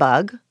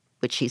humbug,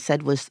 which he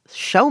said was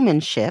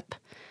showmanship,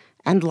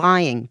 and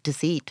lying,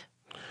 deceit.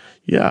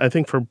 Yeah, I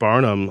think for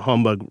Barnum,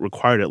 humbug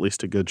required at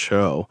least a good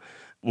show.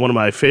 One of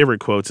my favorite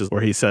quotes is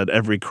where he said,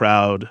 "Every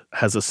crowd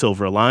has a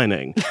silver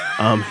lining."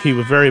 He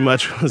very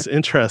much was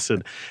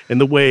interested in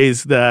the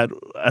ways that,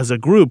 as a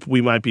group, we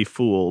might be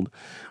fooled.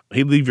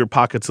 He'd leave your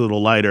pockets a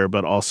little lighter,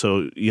 but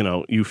also,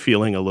 you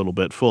feeling a little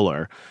bit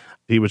fuller.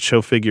 He would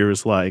show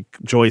figures like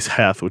Joyce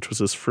Heth, which was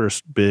his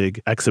first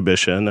big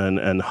exhibition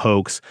and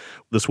hoax.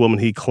 This woman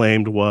he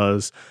claimed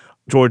was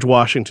George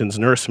Washington's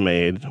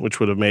nursemaid, which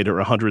would have made her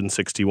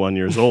 161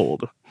 years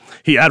old.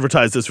 He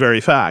advertised this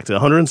very fact.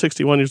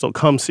 161 years old,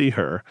 come see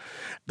her.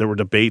 There were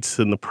debates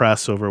in the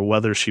press over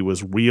whether she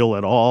was real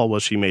at all.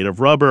 Was she made of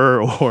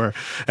rubber or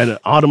an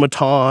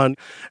automaton?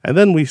 And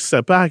then we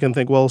step back and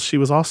think, well, she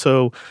was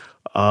also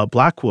a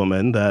black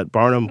woman that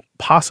Barnum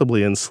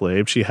possibly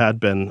enslaved. She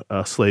had been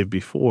a slave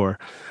before.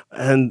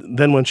 And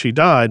then when she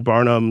died,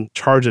 Barnum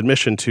charged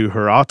admission to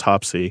her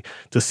autopsy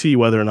to see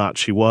whether or not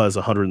she was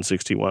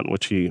 161,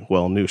 which he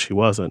well knew she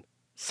wasn't.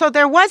 So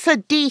there was a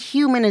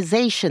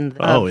dehumanization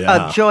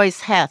of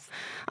Joyce Heth.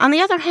 On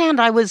the other hand,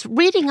 I was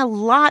reading a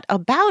lot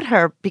about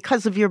her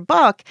because of your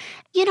book.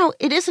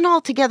 It isn't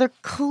altogether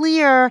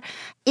clear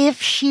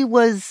if she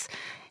was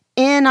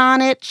in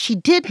on it. She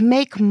did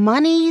make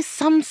money.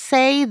 Some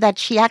say that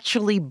she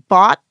actually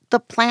bought the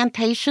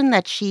plantation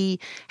that she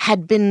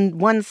had been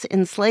once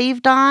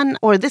enslaved on,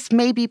 or this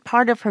may be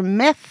part of her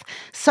myth.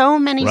 So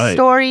many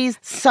stories,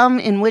 some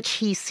in which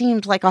he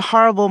seemed like a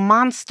horrible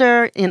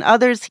monster. In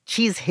others,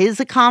 she's his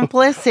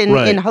accomplice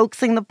in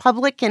hoaxing the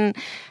public. And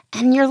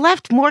you're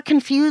left more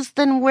confused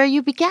than where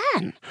you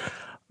began.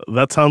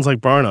 That sounds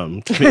like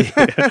Barnum to me.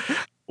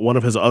 One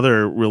of his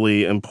other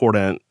really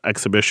important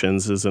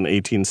exhibitions is in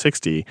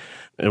 1860.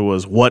 It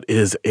was What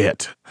Is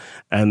It?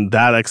 And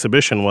that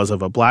exhibition was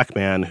of a black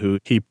man who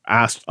he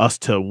asked us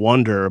to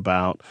wonder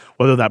about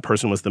whether that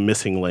person was the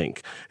missing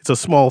link. It's a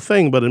small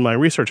thing, but in my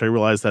research I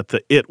realized that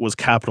the it was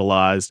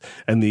capitalized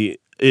and the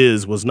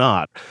is was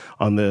not.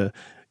 On the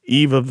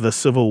eve of the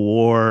Civil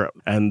War,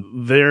 and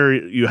there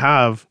you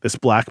have this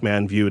black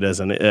man viewed as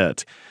an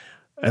it.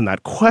 And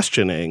that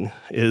questioning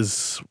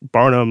is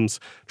Barnum's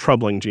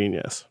troubling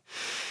genius.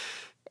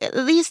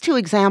 These two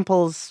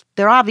examples,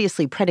 they're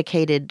obviously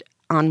predicated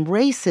on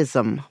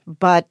racism,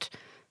 but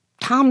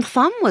Tom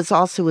Thumb was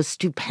also a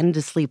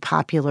stupendously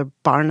popular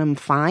Barnum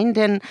find.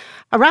 And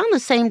around the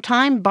same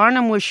time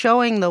Barnum was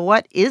showing the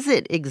What Is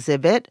It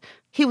exhibit,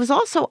 he was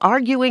also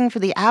arguing for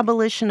the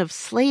abolition of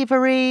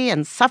slavery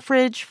and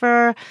suffrage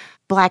for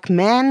black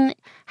men.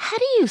 How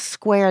do you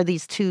square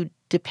these two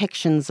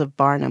depictions of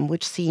Barnum,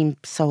 which seem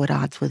so at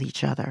odds with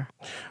each other?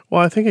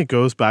 Well, I think it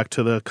goes back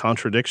to the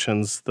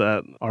contradictions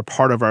that are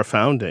part of our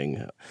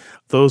founding.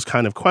 Those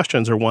kind of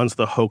questions are ones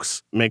the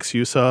hoax makes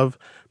use of,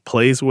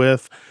 plays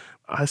with.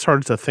 I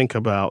started to think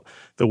about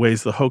the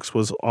ways the hoax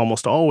was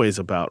almost always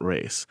about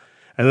race,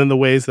 and then the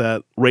ways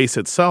that race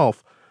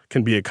itself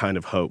can be a kind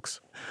of hoax.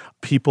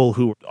 People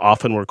who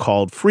often were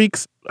called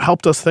freaks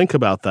helped us think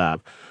about that.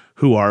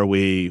 Who are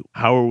we?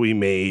 How are we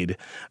made?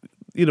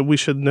 We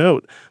should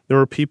note there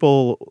were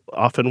people,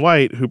 often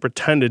white, who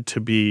pretended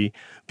to be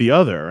the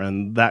other.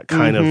 And that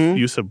kind of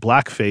use of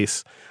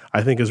blackface,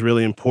 I think, is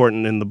really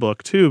important in the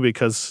book, too,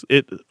 because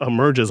it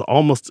emerges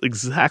almost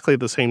exactly at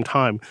the same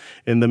time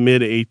in the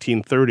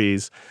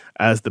mid-1830s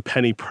as the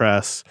penny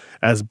press,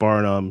 as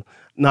Barnum,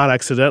 not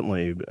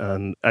accidentally.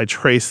 And I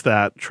trace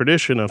that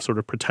tradition of sort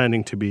of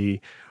pretending to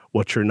be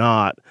what you're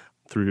not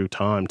through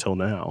time till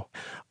now.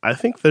 I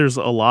think there's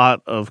a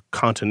lot of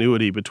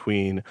continuity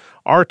between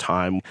our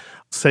time,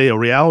 say a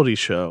reality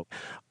show.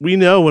 We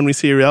know when we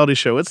see a reality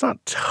show, it's not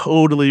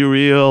totally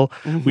real.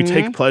 We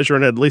take pleasure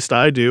in it, at least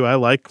I do. I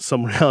like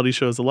some reality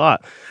shows a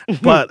lot.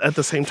 But at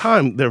the same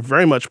time, they're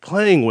very much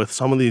playing with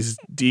some of these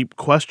deep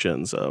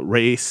questions,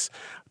 race,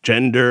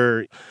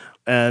 gender.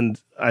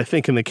 And I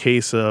think in the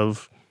case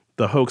of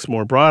the hoax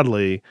more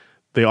broadly,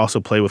 they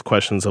also play with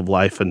questions of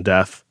life and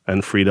death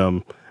and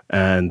freedom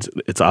and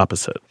its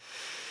opposite.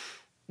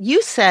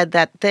 You said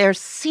that there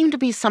seemed to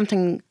be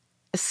something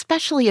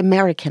especially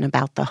American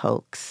about the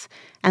hoax,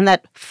 and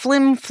that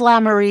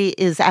flim-flammery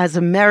is as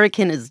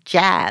American as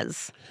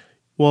jazz.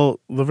 Well,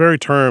 the very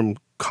term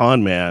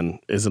con man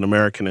is an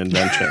American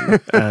invention.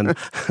 And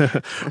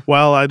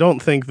while I don't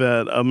think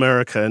that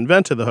America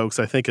invented the hoax,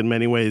 I think in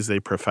many ways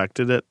they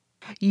perfected it.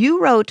 You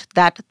wrote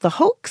that the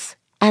hoax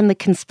and the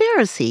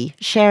conspiracy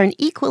share an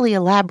equally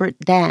elaborate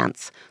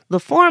dance, the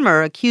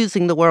former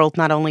accusing the world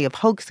not only of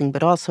hoaxing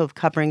but also of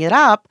covering it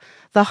up,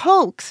 the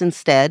hoax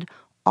instead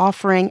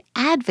offering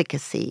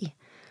advocacy.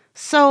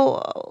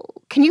 So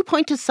can you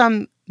point to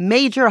some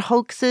major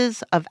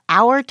hoaxes of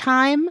our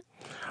time?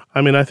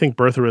 I mean, I think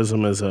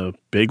birtherism is a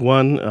big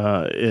one.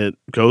 It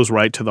goes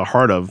right to the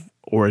heart of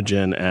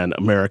origin and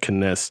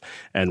Americanness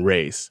and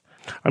race.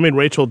 I mean,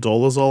 Rachel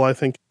Dolezal, I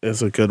think,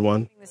 is a good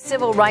one. The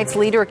civil rights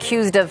leader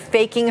accused of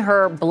faking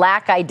her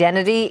black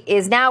identity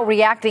is now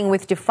reacting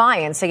with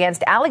defiance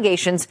against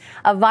allegations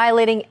of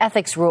violating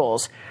ethics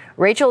rules.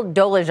 Rachel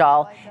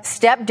Dolezal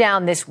stepped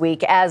down this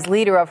week as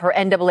leader of her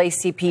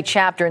NAACP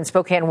chapter in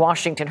Spokane,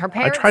 Washington. Her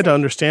parents... I tried to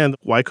understand,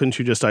 why couldn't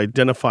you just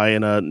identify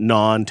in a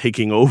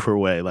non-taking over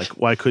way? Like,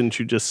 why couldn't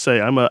you just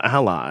say, I'm an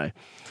ally?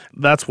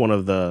 That's one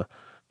of the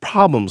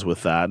problems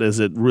with that, is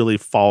it really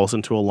falls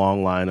into a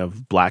long line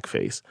of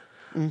blackface.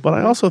 Mm-hmm. But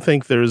I also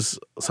think there's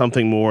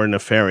something more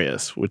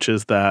nefarious, which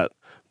is that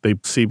they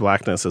see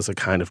blackness as a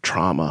kind of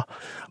trauma.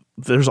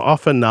 There's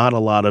often not a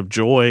lot of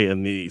joy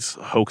in these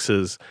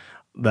hoaxes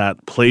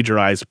that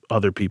plagiarize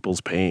other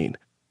people's pain.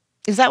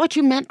 Is that what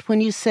you meant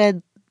when you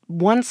said,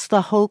 once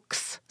the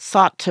hoax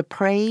sought to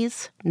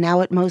praise,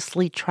 now it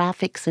mostly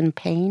traffics in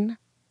pain?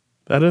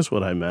 That is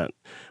what I meant.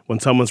 When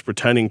someone's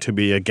pretending to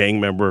be a gang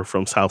member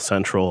from South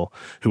Central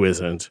who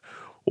isn't,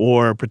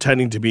 or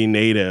pretending to be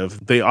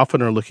Native, they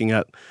often are looking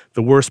at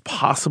the worst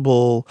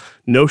possible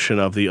notion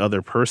of the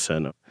other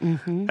person.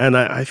 Mm-hmm. And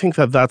I think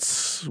that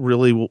that's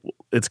really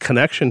its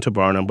connection to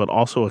Barnum, but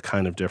also a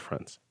kind of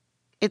difference.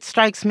 It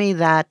strikes me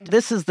that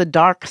this is the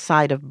dark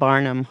side of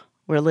Barnum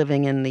we're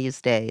living in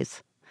these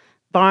days.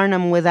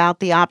 Barnum without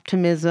the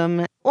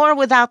optimism or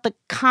without the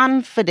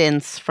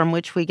confidence from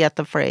which we get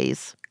the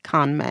phrase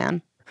con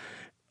man.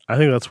 I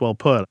think that's well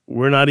put.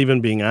 We're not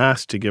even being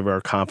asked to give our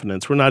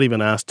confidence. We're not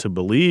even asked to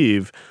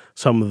believe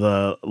some of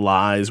the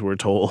lies we're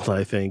told,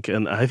 I think.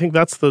 And I think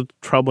that's the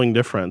troubling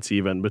difference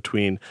even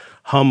between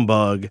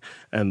humbug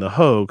and the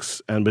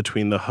hoax and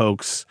between the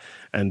hoax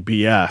and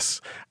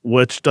BS,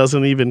 which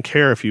doesn't even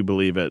care if you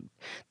believe it.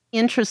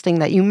 Interesting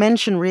that you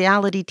mention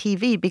reality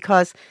TV,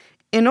 because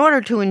in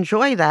order to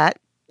enjoy that,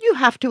 you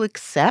have to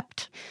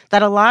accept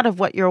that a lot of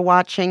what you're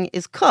watching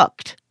is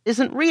cooked,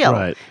 isn't real.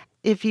 Right.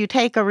 If you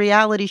take a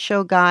reality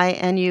show guy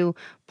and you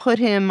put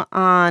him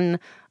on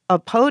a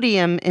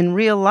podium in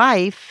real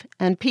life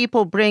and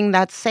people bring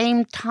that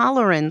same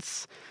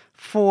tolerance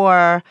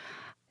for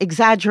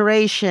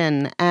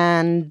exaggeration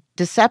and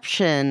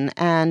deception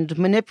and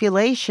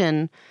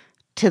manipulation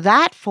to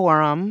that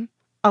forum,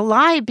 a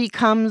lie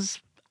becomes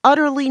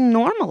utterly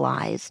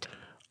normalized.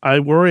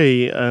 I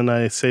worry, and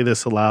I say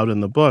this aloud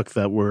in the book,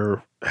 that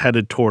we're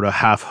headed toward a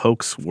half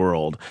hoax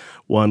world,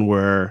 one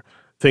where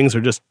things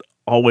are just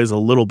always a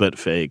little bit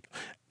fake.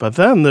 But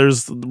then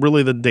there's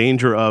really the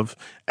danger of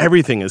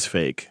everything is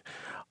fake.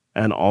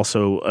 And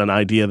also an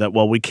idea that,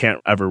 well, we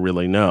can't ever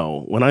really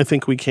know, when I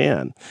think we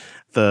can.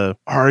 The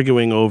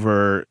arguing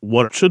over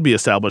what should be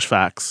established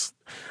facts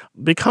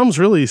becomes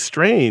really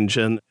strange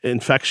and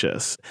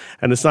infectious.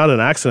 And it's not an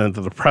accident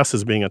that the press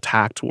is being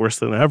attacked worse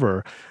than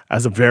ever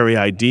as a very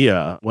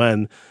idea,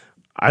 when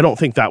I don't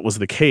think that was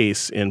the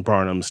case in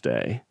Barnum's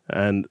day.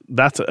 And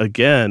that's,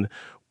 again,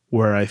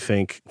 where I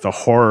think the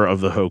horror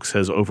of the hoax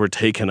has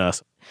overtaken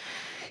us.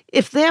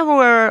 If there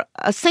were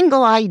a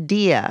single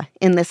idea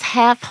in this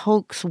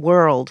half-hoax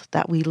world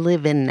that we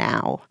live in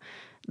now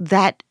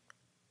that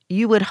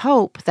you would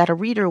hope that a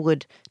reader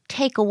would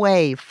take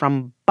away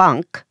from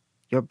Bunk,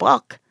 your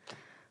book,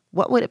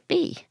 what would it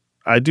be?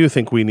 I do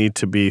think we need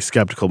to be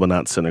skeptical but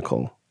not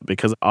cynical,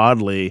 because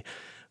oddly,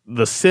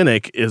 the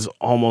cynic is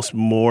almost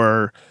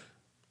more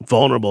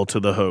vulnerable to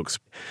the hoax.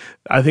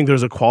 I think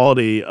there's a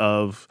quality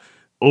of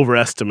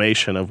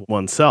overestimation of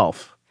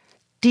oneself.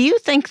 Do you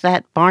think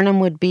that Barnum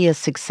would be a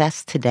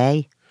success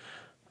today?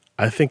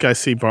 I think I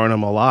see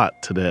Barnum a lot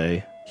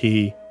today.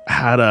 He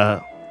had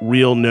a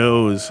real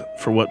nose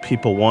for what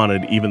people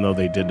wanted, even though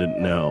they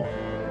didn't know.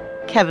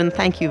 Kevin,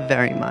 thank you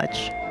very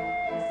much.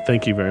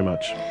 Thank you very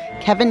much.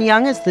 Kevin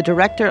Young is the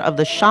director of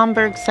the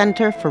Schomburg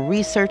Center for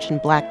Research in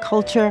Black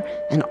Culture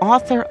and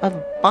author of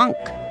Bunk,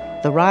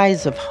 The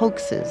Rise of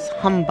Hoaxes,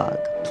 Humbug,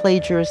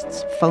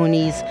 Plagiarists,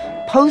 Phonies,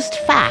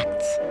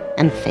 Post-Facts,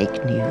 and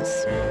Fake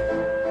News.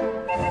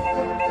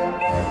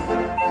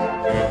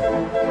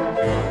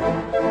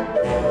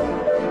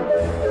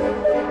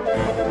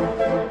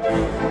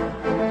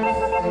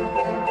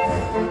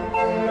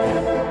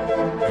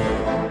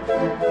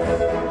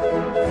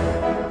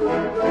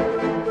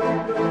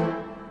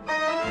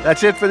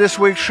 That's it for this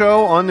week's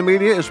show. On the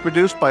Media is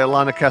produced by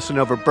Alana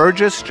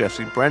Casanova-Burgess,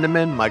 Jesse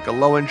Brenneman, Michael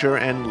Lowinger,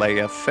 and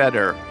Leah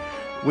Feder.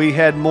 We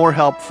had more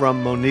help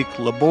from Monique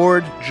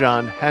Laborde,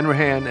 John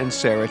Hanrahan, and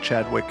Sarah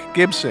Chadwick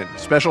Gibson.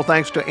 Special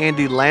thanks to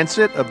Andy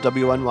Lancet of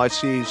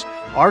WNYC's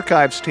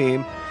Archives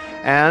team,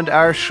 and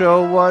our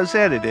show was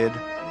edited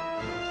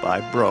by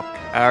Brooke.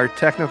 Our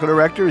technical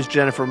director is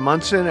Jennifer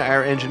Munson.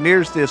 Our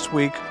engineers this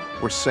week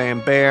were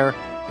Sam Baer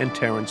and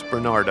Terrence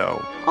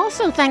Bernardo.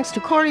 Also thanks to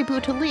Corey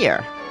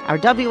Boutelier. our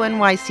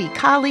WNYC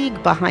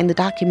colleague behind the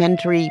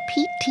documentary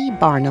P.T.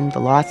 Barnum, The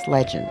Lost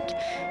Legend.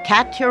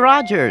 Katya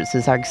Rogers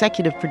is our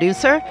executive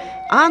producer.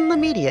 On the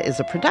Media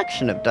is a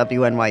production of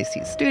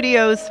WNYC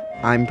Studios.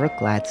 I'm Brooke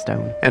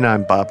Gladstone. And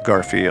I'm Bob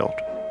Garfield.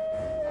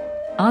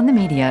 On the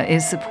Media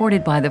is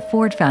supported by the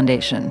Ford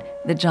Foundation,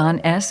 the John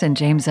S. and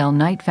James L.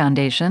 Knight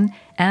Foundation,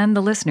 and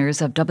the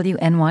listeners of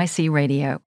WNYC Radio.